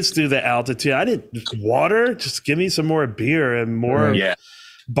blaze through the altitude. I didn't water, just give me some more beer and more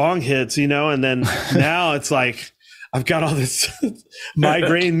bong hits, you know? And then now it's like, I've got all this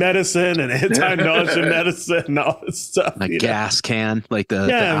migraine medicine and anti-nausea medicine and all this stuff. A gas can, like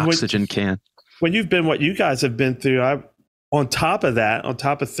the oxygen can. When you've been what you guys have been through, on top of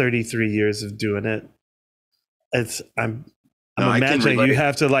 33 years of doing it, I'm imagining you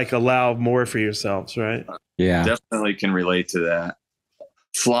have to like allow more for yourselves, right? Yeah. Definitely can relate to that.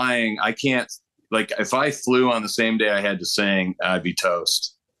 Flying, I can't, like, if I flew on the same day I had to sing, I'd be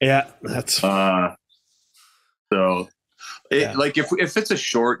toast. Yeah, that's like if it's a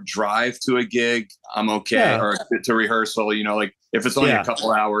short drive to a gig, I'm okay, or to rehearsal, you know, like if it's only a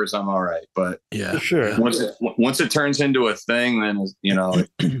couple hours, I'm all right. But for sure, once it turns into a thing, then you know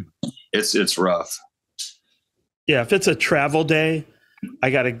it's rough. Yeah, if it's a travel day, I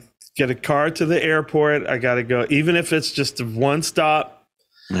got to get a car to the airport. I got to go, even if it's just one stop.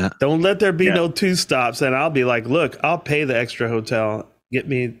 Yeah. Don't let there be no two stops. And I'll be like, look, I'll pay the extra hotel. Get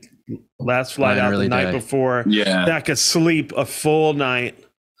me last flight out the night before. Yeah. I could sleep a full night.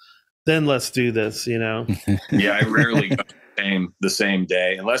 Then let's do this, you know? Yeah, I rarely go the same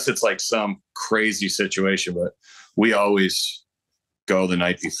day unless it's like some crazy situation, but we always go the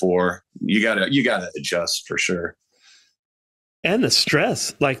night before. You gotta adjust for sure. And the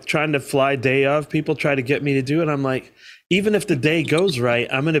stress, like trying to fly day of, people try to get me to do it. I'm like, even if the day goes right,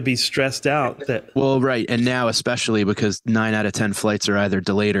 I'm going to be stressed out. Right. And now, especially because 9 out of 10 flights are either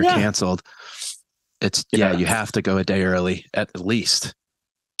delayed or canceled. It's you have to go a day early at least.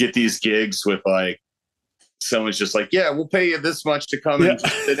 Get these gigs with like, someone's just like, yeah, we'll pay you this much to come and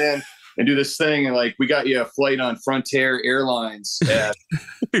just sit in and do this thing. And like, we got you a flight on Frontier Airlines. And,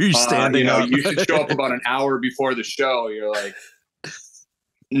 you're standing up. You should show up about an hour before the show. You're like,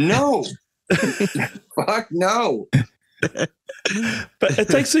 no, fuck no. But it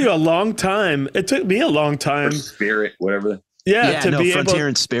takes you a long time. It took me a long time. Or Spirit, whatever. To be Frontier able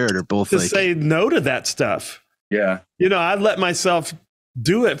and Spirit are both to like, say no to that stuff. Yeah. You know, I let myself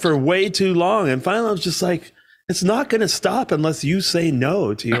do it for way too long. And finally I was just like, it's not going to stop unless you say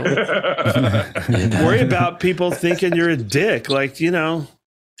no to your worry about people thinking you're a dick. Like, you know,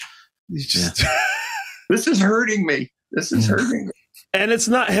 you just this is hurting me. This is hurting me. And it's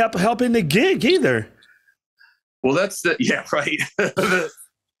not helping the gig either. Well, that's right.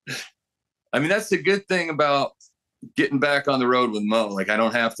 I mean, that's the good thing about getting back on the road with Mo. Like, I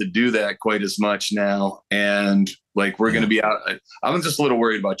don't have to do that quite as much now. And like, we're going to be out. I'm just a little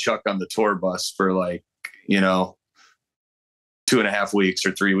worried about Chuck on the tour bus for like, you know, 2.5 weeks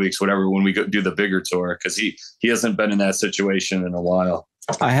or 3 weeks, whatever, when we go do the bigger tour. Cause he hasn't been in that situation in a while.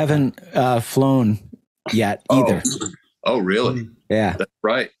 I haven't flown yet either. Oh, really? Yeah. That's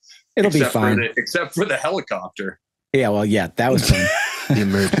right. It'll be fine. Except for the helicopter. Yeah, well, yeah, that was fun.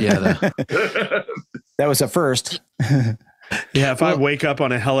 That was a first. Yeah, if I wake up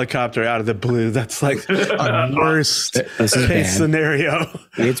on a helicopter out of the blue, that's like a worst case scenario.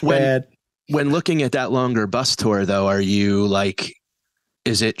 It's bad. When looking at that longer bus tour, though, are you like,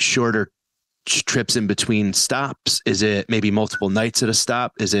 is it shorter trips in between stops? Is it maybe multiple nights at a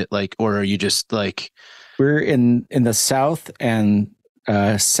stop? Is it like, or are you just like... We're in the south and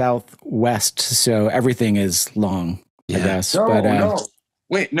southwest, so everything is long, I guess. No.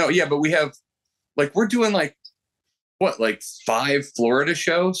 Wait, no, yeah, but we have, like, we're doing like, what, like 5 Florida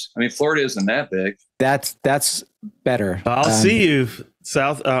shows? I mean, Florida isn't that big. That's better. I'll see you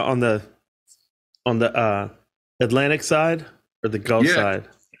south on the Atlantic side or the Gulf side.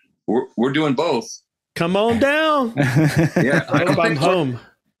 We're doing both. Come on down. Yeah, I hope I'm home.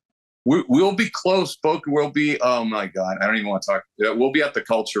 We'll be close. We'll be. Oh my God, I don't even want to talk. We'll be at the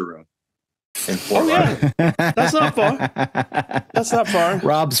Culture Room in Fort Lauderdale. That's not far. That's not far.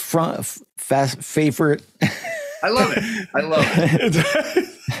 Rob's favorite. I love it.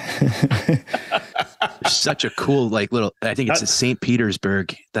 There's such a cool, like, little, I think it's in St.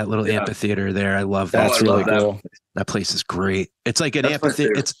 Petersburg, that little amphitheater there. I love that. That's really cool. That place is great. It's like an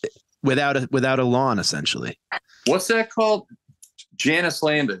amphitheater. It's without a lawn, essentially. What's that called? Janice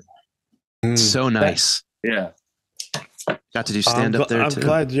Landon. So nice. Yeah. Got to do stand up there too. I'm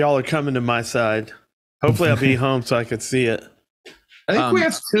glad y'all are coming to my side. Hopefully I'll be home so I can see it. I think we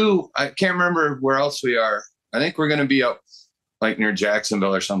have 2. I can't remember where else we are. I think we're going to be up like near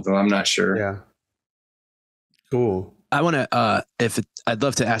Jacksonville or something. I'm not sure. Yeah. Cool. I want to, I'd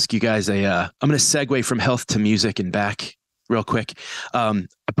love to ask you guys I'm going to segue from health to music and back real quick. I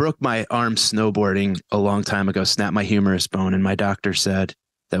broke my arm snowboarding a long time ago, snapped my humerus bone, and my doctor said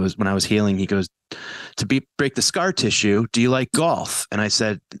that was when I was healing. He goes, break the scar tissue, do you like golf? And I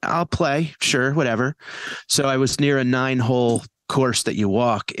said, I'll play, sure, whatever. So I was near a 9-hole course that you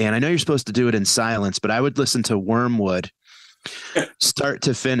walk, and I know you're supposed to do it in silence, but I would listen to Wormwood start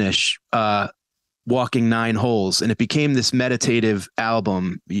to finish, walking 9 holes, and it became this meditative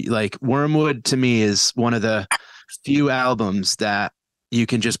album. Like, Wormwood to me is one of the few albums that you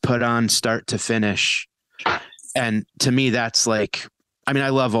can just put on start to finish, and to me that's like, I mean, I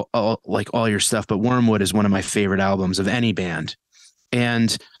love all your stuff, but Wormwood is one of my favorite albums of any band.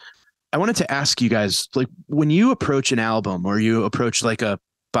 And I wanted to ask you guys, like, when you approach an album or you approach like a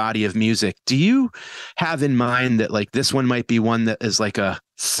body of music, do you have in mind that like this one might be one that is like a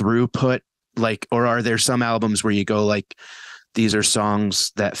throughput, like, or are there some albums where you go like, these are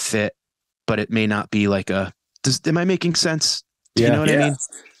songs that fit, but it may not be like am I making sense? Do you know what I mean?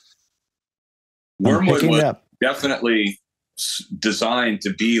 Wormwood was definitely designed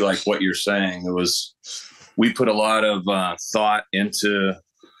to be like what you're saying. We put a lot of thought into,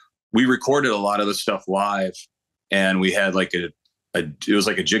 we recorded a lot of the stuff live, and we had like it was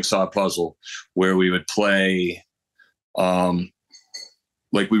like a jigsaw puzzle where we would play, like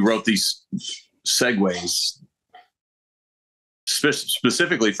we wrote these segues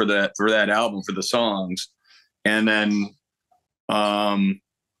specifically for that album, for the songs. And then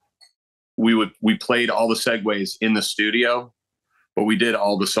we played all the segues in the studio, but we did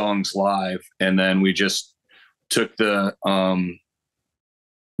all the songs live. And then we just took the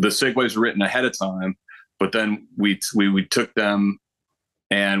segues written ahead of time, but then we took them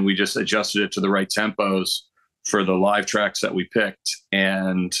and we just adjusted it to the right tempos for the live tracks that we picked,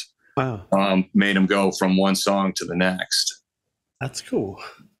 and made them go from one song to the next. That's cool.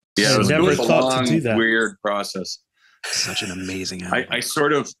 Yeah, it was never a thought long, to do that. weird process. Such an amazing album. I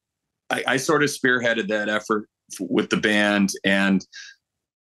sort of spearheaded that effort with the band, and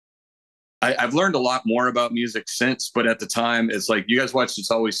I've learned a lot more about music since, but at the time, it's like, you guys watched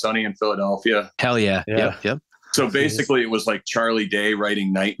It's Always Sunny in Philadelphia? Hell yeah. Yep. So basically it was like Charlie Day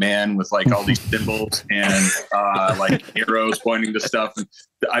writing Nightman with like all these symbols and like arrows pointing to stuff. And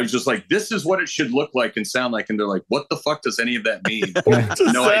I was just like, this is what it should look like and sound like. And they're like, what the fuck does any of that mean?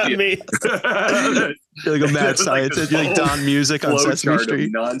 No idea. You're like a mad scientist. You're like Don Music on Sesame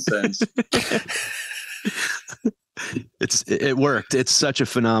Street. Nonsense. It worked. It's such a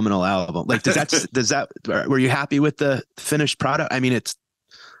phenomenal album. Like, were you happy with the finished product? I mean,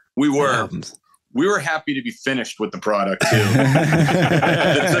 we were happy to be finished with the product too.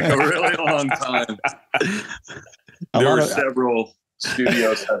 It took a really long time. There were several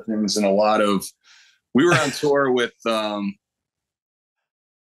studio sessions and we were on tour with, I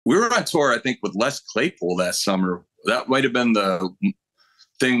think with Les Claypool that summer. That might've been the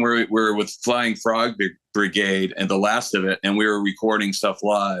thing where we're with Flying Frog Brigade and the last of it, and we were recording stuff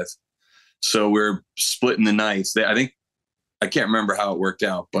live. So we're splitting the nights. I can't remember how it worked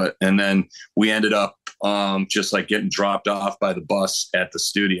out, and then we ended up just like getting dropped off by the bus at the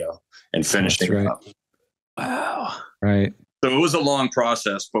studio and finishing it up. Wow. Right. So it was a long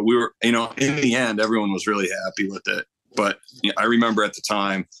process, but we were, in the end, everyone was really happy with it. But I remember at the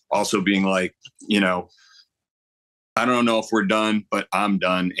time also being like, I don't know if we're done, but I'm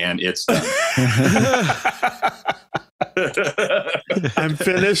done and it's done. I'm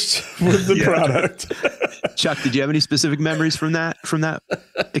finished with the product. Chuck, did you have any specific memories from that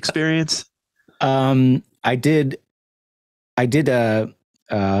experience? I did a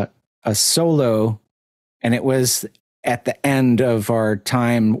solo, and it was at the end of our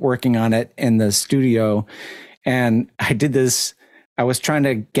time working on it in the studio. And I did this, I was trying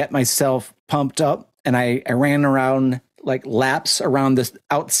to get myself pumped up, and I ran around like laps around this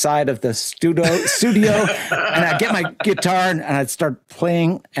outside of the studio and I'd get my guitar and I'd start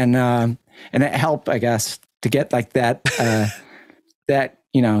playing, and it helped, I guess, to get like that,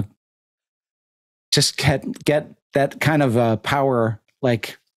 just get that kind of power,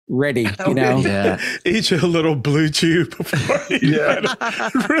 like ready, Yeah. Each a little blue chew before you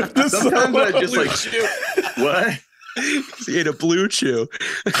rip the Sometimes solo. I just like, what? He ate a blue chew.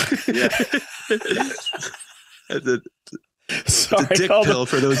 Yeah. The dick pill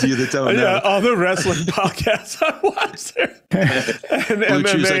for those of you that don't know. Yeah, all the wrestling podcasts I watch there. And Blue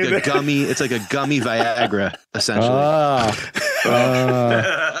chew's MMA like a gummy. It's like a gummy Viagra, essentially.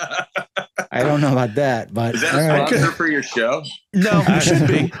 I don't know about that, but is that a sponsor for your show? No, it should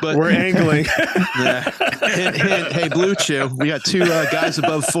be. But we're angling. Yeah. Hint, hint. Hey, Blue Chew. We got two guys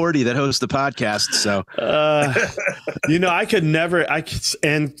above 40 that host the podcast. So, I could never.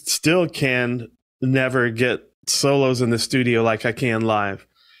 And still can never get solos in the studio like I can live.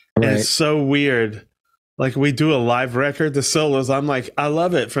 Right. And it's so weird. Like we do a live record, the solos, I'm like, I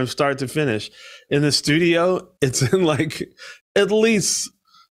love it from start to finish. In the studio, it's in like at least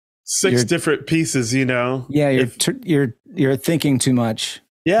six different pieces, you know? Yeah, you're thinking too much.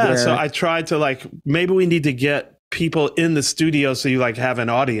 Yeah, so I tried to like, maybe we need to get people in the studio so you like have an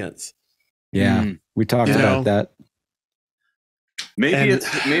audience. Yeah, we talked about that. Maybe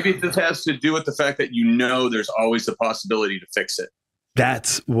it just has to do with the fact that there's always the possibility to fix it.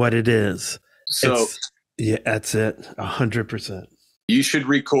 That's what it is. So yeah, that's it. 100%. You should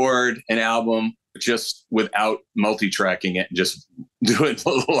record an album just without multi-tracking it and just do it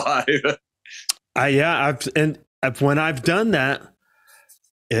live. When I've done that,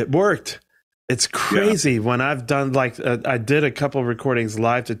 it worked. It's crazy. When I've done I did a couple recordings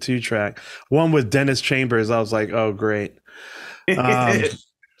live to 2-track. One with Dennis Chambers. I was like, oh, great.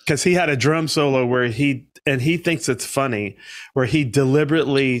 Because he had a drum solo where he thinks it's funny, where he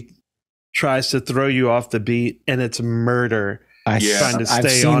deliberately tries to throw you off the beat, and it's murder. Trying to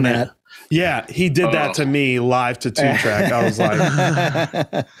stay on it. Yeah, he did that to me live to 2-track. I was like,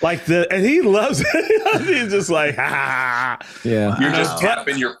 and he loves it. He's just like, yeah. You're just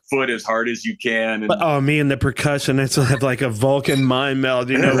tapping your foot as hard as you can. And me and the percussion, it's like a Vulcan mind meld,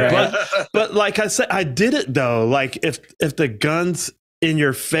 you know. Right. But like I said, I did it though. Like if the gun's in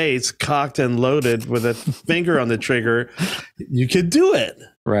your face, cocked and loaded with a finger on the trigger, you could do it.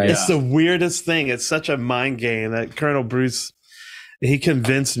 Right. It's the weirdest thing. It's such a mind game that Colonel Bruce. He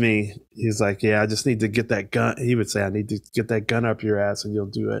convinced me. He's like, yeah, I just need to get that gun. He would say, I need to get that gun up your ass and you'll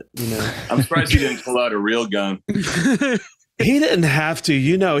do it. You know, I'm surprised he didn't pull out a real gun. He didn't have to,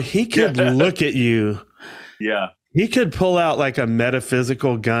 you know, he could look at you. Yeah. He could pull out like a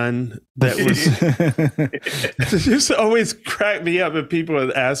metaphysical gun that was it used to always crack me up when people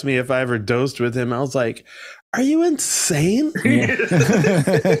would ask me if I ever dosed with him. I was like, are you insane? Yeah.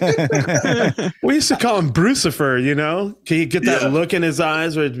 We used to call him Brucifer, you know? Can you get that look in his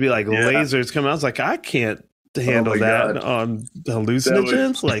eyes where it'd be like lasers coming out? I was like, I can't handle that on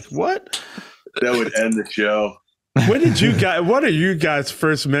hallucinogens. Like, what? That would end the show. What are you guys'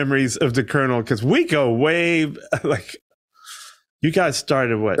 first memories of the Colonel? Because we go way, like, you guys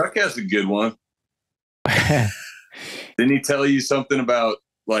started what? Chuck has a good one. Didn't he tell you something about,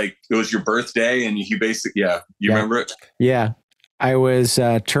 like, it was your birthday and you basically, you remember it? Yeah. I was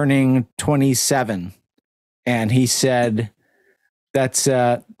turning 27 and he said, that's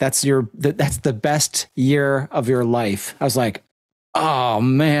the best year of your life. I was like, oh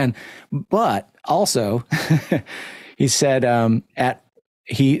man. But also he said,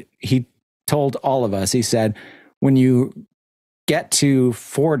 he told all of us, he said, when you get to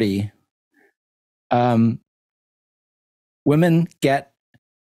 40, women get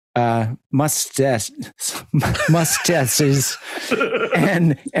mustaches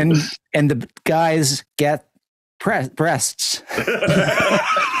and the guys get breasts.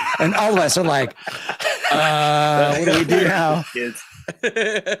 And all of us are like, what do we do now?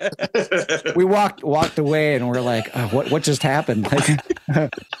 We walked away and we're like, oh, what just happened? Like,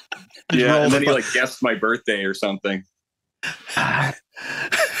 and then he like guessed my birthday or something.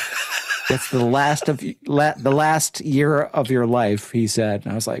 That's the last year of your life, he said.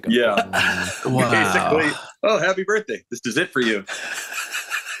 And I was like, wow. Basically, happy birthday. This is it for you.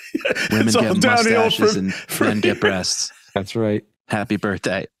 Women get mustaches and men get breasts. That's right. Happy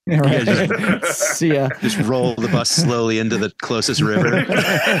birthday. Yeah, right. See ya. Just roll the bus slowly into the closest river.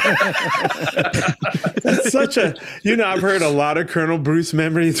 That's such a, I've heard a lot of Colonel Bruce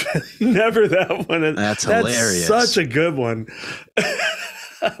memories, but never that one. That's hilarious. Such a good one.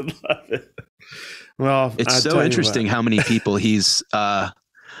 I love it. Well, it's so interesting how many people he's. I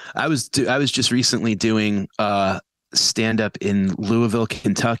was just recently doing stand up in Louisville,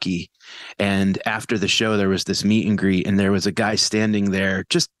 Kentucky, and after the show there was this meet and greet, and there was a guy standing there,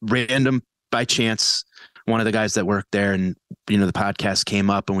 just random by chance. One of the guys that worked there, and the podcast came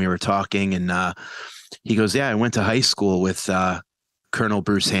up, and we were talking, and he goes, "Yeah, I went to high school with Colonel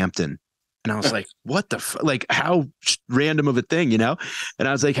Bruce Hampton." And I was like, what the like, how random of a thing, And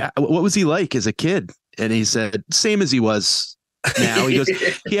I was like, what was he like as a kid? And he said, same as he was now. He goes,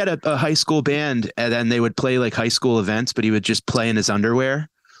 he had a high school band, and then they would play like high school events, but he would just play in his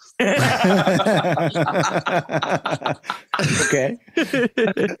underwear. Okay. In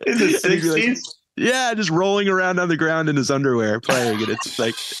the 60s? Yeah, just rolling around on the ground in his underwear playing. And it's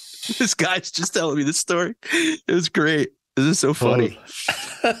like, this guy's just telling me this story. It was great. This is so funny.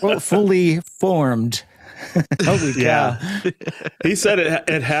 Well, fully formed. Holy cow. Yeah. He said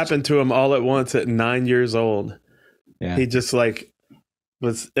it happened to him all at once at 9 years old. Yeah. He just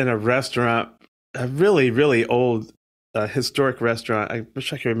was in a restaurant, a really, really old historic restaurant. I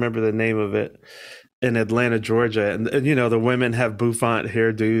wish I could remember the name of it. in Atlanta, Georgia, and you know the women have bouffant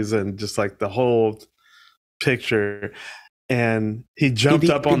hairdos and just like the whole picture. And he jumped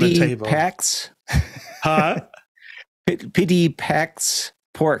up on the table. Pax, huh? PD Pax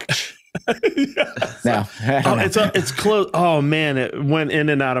porch. No, it's close. Oh man, it went in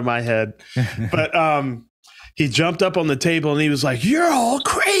and out of my head. But he jumped up on the table and he was like, "You're all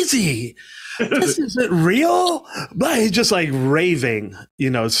crazy. This isn't real." But he's just like raving, you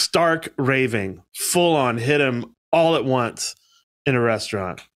know, stark raving, full on, hit him all at once in a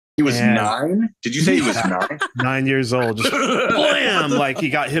restaurant. He was 9? Did you say he was 9? 9 years old. Just blam, like he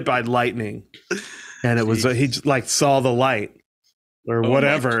got hit by lightning. And it was, he like saw the light or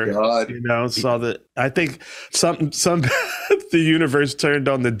whatever, you know, saw that. I think some the universe turned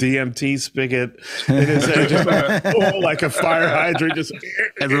on the DMT spigot in his head, just like a fire hydrant. Just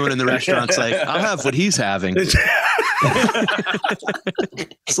everyone in the restaurant's like, I'll have what he's having. This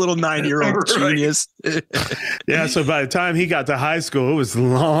little 9-year-old genius. Yeah. So by the time he got to high school, it was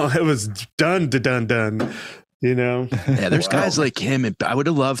long. It was done. You know? Yeah, there's guys like him. And I would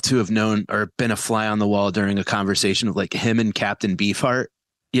have loved to have known or been a fly on the wall during a conversation of like him and Captain Beefheart.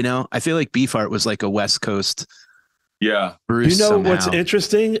 You know, I feel like Beefheart was like a West Coast. Yeah. Bruce you know, somehow. What's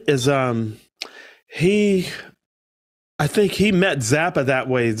interesting is I think he met Zappa that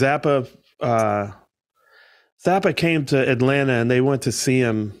way. Zappa came to Atlanta and they went to see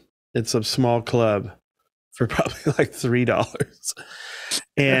him in some small club for probably like $3.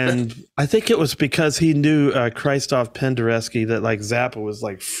 And I think it was because he knew Christoph Penderecki that like Zappa was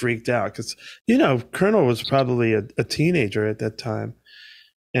like freaked out because, you know, Colonel was probably a teenager at that time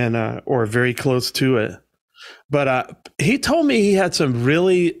and or very close to it. But he told me he had some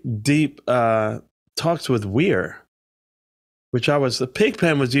really deep talks with Weir, which the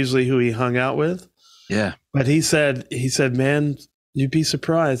Pigpen was usually who he hung out with. Yeah. But he said, man, you'd be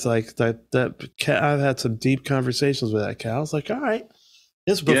surprised. Like that cat, I've had some deep conversations with that cat. I was like, all right.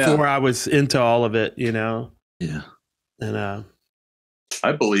 This before I was into all of it, you know? Yeah. And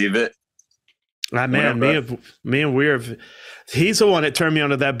I believe it. Man, me and Weir, he's the one that turned me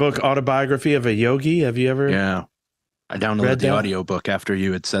onto that book, Autobiography of a Yogi. Have you ever? Yeah. I downloaded the audiobook after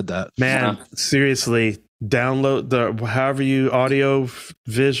you had said that. Man, seriously, download however you audio,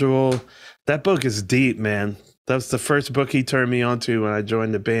 visual. That book is deep, man. That was the first book he turned me onto when I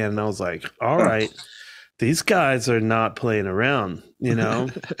joined the band. And I was like, all right. These guys are not playing around, you know.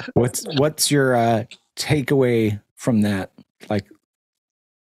 What's your takeaway from that? Like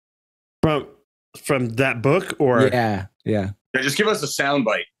from that book, or yeah. Just give us a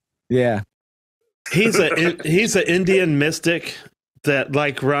soundbite. Yeah, he's an Indian mystic that,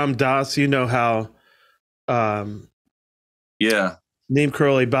 like Ram Dass, you know how. Neem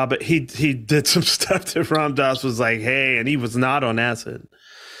Karoli Baba. He did some stuff that Ram Dass was like, hey, and he was not on acid.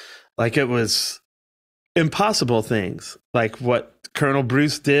 Like it was impossible things like what Colonel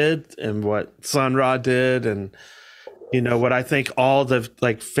Bruce did and what Sun Ra did, and you know what I think all the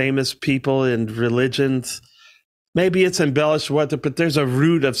like famous people in religions, maybe it's embellished but there's a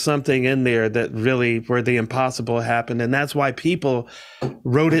root of something in there that really where the impossible happened, and that's why people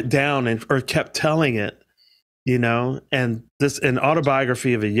wrote it down or kept telling it, you know. And this an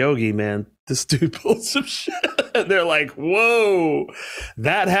Autobiography of a Yogi, man, this dude pulled some shit. And they're like, whoa,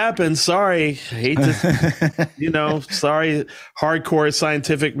 that happened. Sorry. Hate to, you know, sorry, hardcore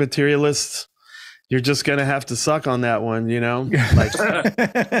scientific materialists. You're just going to have to suck on that one, you know? Like,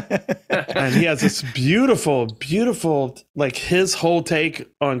 and he has this beautiful, like his whole take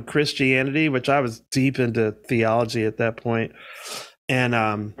on Christianity, which I was deep into theology at that point.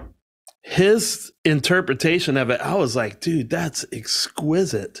 And his interpretation of it, I was like, dude, that's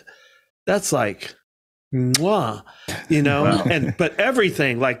exquisite. That's like, mwah, you know. Wow. But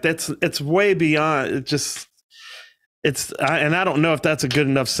everything like it's way beyond and I don't know if that's a good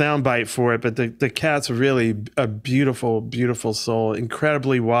enough soundbite for it, but the cat's really a beautiful soul,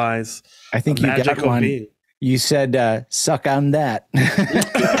 incredibly wise. I think you got one. Being. You said suck on that.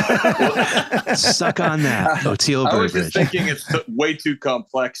 Suck on that. Teal I was Burbridge. just thinking it's way too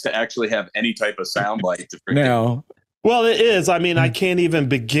complex to actually have any type of soundbite to freaking. No. Well, it is. I mean, I can't even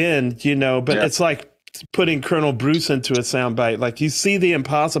begin, you know, but it's like putting Colonel Bruce into a soundbite. Like you see the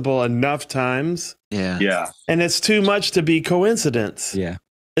impossible enough times. Yeah. And it's too much to be coincidence. Yeah.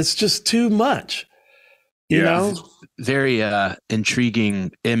 It's just too much. You know? Very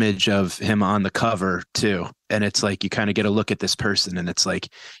intriguing image of him on the cover too. And it's like you kind of get a look at this person and it's like,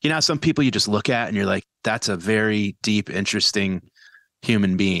 you know, some people you just look at and you're like, that's a very deep, interesting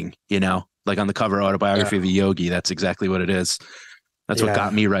human being, you know? Like on the cover, Autobiography of a Yogi, that's exactly what it is. That's what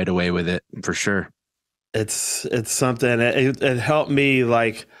got me right away with it, for sure. It's something. It helped me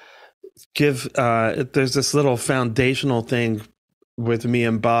like give there's this little foundational thing with me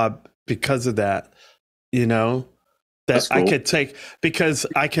and Bob because of that, you know, that cool. I could take, because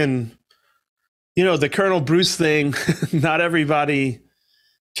I can, you know, the Colonel Bruce thing, not everybody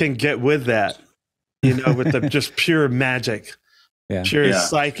can get with that, you know, with the just pure magic, pure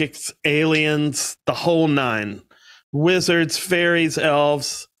psychics, aliens, the whole nine, wizards, fairies,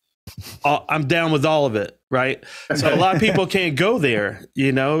 elves. I'm down with all of it, right? So a lot of people can't go there,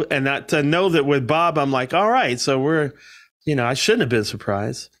 you know, and not to know that with Bob, I'm like, all right, so we're, you know, I shouldn't have been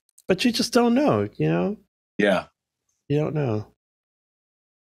surprised, but you just don't know, you know? Yeah. You don't know.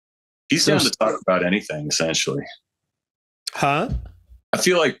 He's down to talk about anything, essentially. Huh? I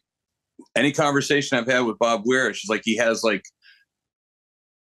feel like any conversation I've had with Bob Weir, it's just like he has like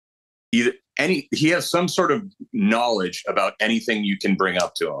he has some sort of knowledge about anything you can bring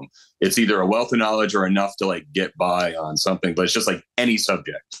up to him. It's either a wealth of knowledge or enough to like get by on something, but it's just like any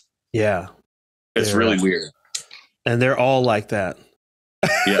subject. Yeah. It's really weird. And they're all like that.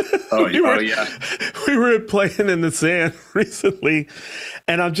 Yeah. Oh, yeah. We were playing in the sand recently,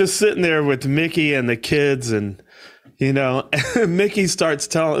 and I'm just sitting there with Mickey and the kids, and you know, Mickey starts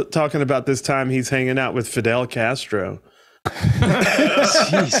talking about this time he's hanging out with Fidel Castro.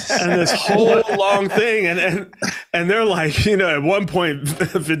 And this whole long thing, and they're like, you know, at one point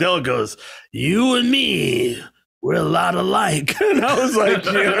Fidel goes, "You and me, we're a lot alike," and I was like,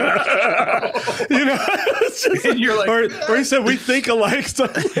 you know, it's just, and you're like, or he said, "We think alike,"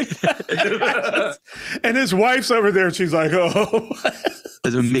 something like that. And his wife's over there, she's like, "Oh."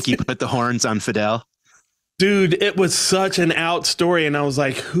 Does Mickey put the horns on Fidel? Dude, it was such an out story, and I was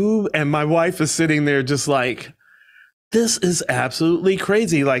like, who? And my wife is sitting there just like, this is absolutely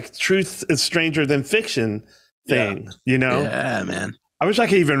crazy. Like, truth is stranger than fiction thing, you know? Yeah, man. I wish I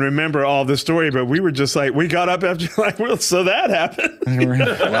could even remember all the story, but we were just like, we got up after like, well, so that happened.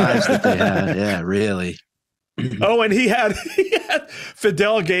 Lives that they had. Yeah, really. Oh, and he had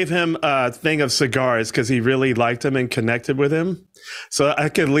Fidel gave him a thing of cigars because he really liked him and connected with him. So I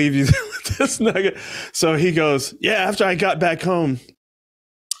could leave you with this nugget. So he goes, yeah, after I got back home,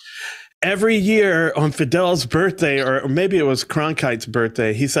 every year on Fidel's birthday, or maybe it was Cronkite's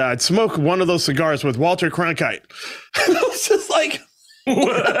birthday, he said, I'd smoke one of those cigars with Walter Cronkite. And I was just like,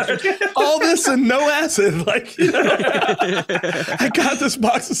 what? All this and no acid. Like, you know, I got this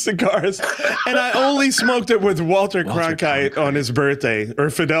box of cigars and I only smoked it with Walter Cronkite on his birthday,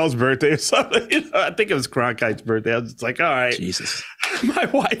 or Fidel's birthday or something. You know, I think it was Cronkite's birthday. I was just like, all right. Jesus. My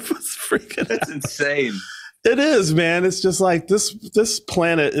wife was freaking out. That's insane. It is, man. It's just like this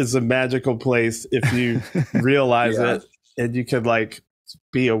planet is a magical place if you realize it, and you could like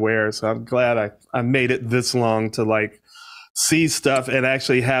be aware. So I'm glad I made it this long to like see stuff and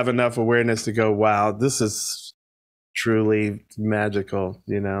actually have enough awareness to go, wow, this is truly magical,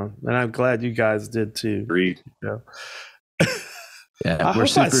 you know? And I'm glad you guys did too. Agreed. You know? Yeah, we're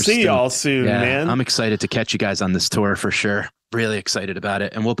super see y'all soon, man. I'm excited to catch you guys on this tour for sure. Really excited about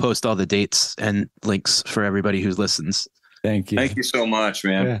it. And we'll post all the dates and links for everybody who listens. Thank you. Thank you so much,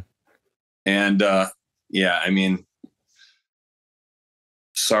 man. Yeah. And I mean,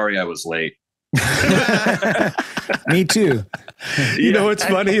 sorry I was late. Me too. You know what's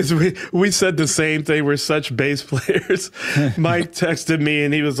funny is we said the same thing. We're such bass players. Mike texted me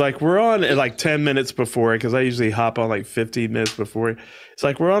and he was like, we're on at like 10 minutes before, because I usually hop on like 15 minutes before. It's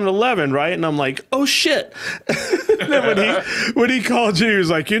like, we're on 11, right? And I'm like, oh shit. And then when he called you, he was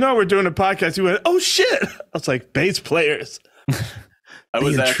like, you know, we're doing a podcast. He went, oh shit. I was like, bass players. I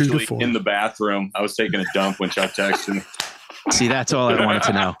was actually in the bathroom. I was taking a dump when Chuck texted me. See, that's all I wanted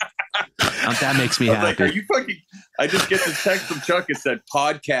to know. That makes me happy. Like, are you fucking? I just get the text from Chuck. It said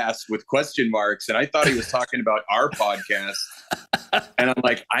podcast with question marks, and I thought he was talking about our podcast. And I'm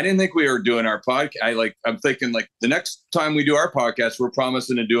like, I didn't think we were doing our podcast. I'm thinking like the next time we do our podcast, we're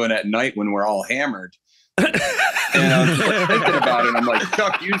promising to do it at night when we're all hammered. And I was like, thinking about it. And I'm like,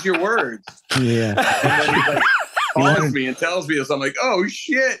 Chuck, use your words. Yeah. And then he like calls me and tells me this. I'm like, oh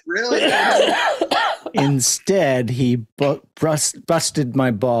shit, really? Instead, he busted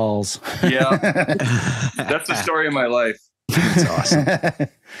my balls. Yeah. That's the story of my life. That's awesome.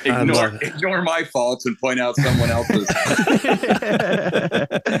 Ignore my faults and point out someone else's.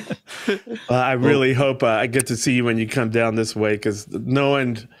 Well, I really hope I get to see you when you come down this way, because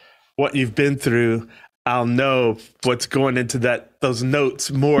knowing what you've been through, I'll know what's going into those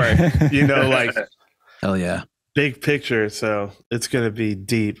notes more, you know, like hell yeah. Big picture. So it's going to be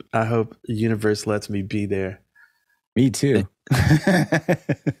deep. I hope the universe lets me be there. Me too.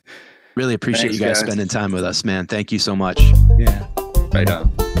 Really appreciate you guys spending time with us, man. Thank you so much. Yeah. Right on.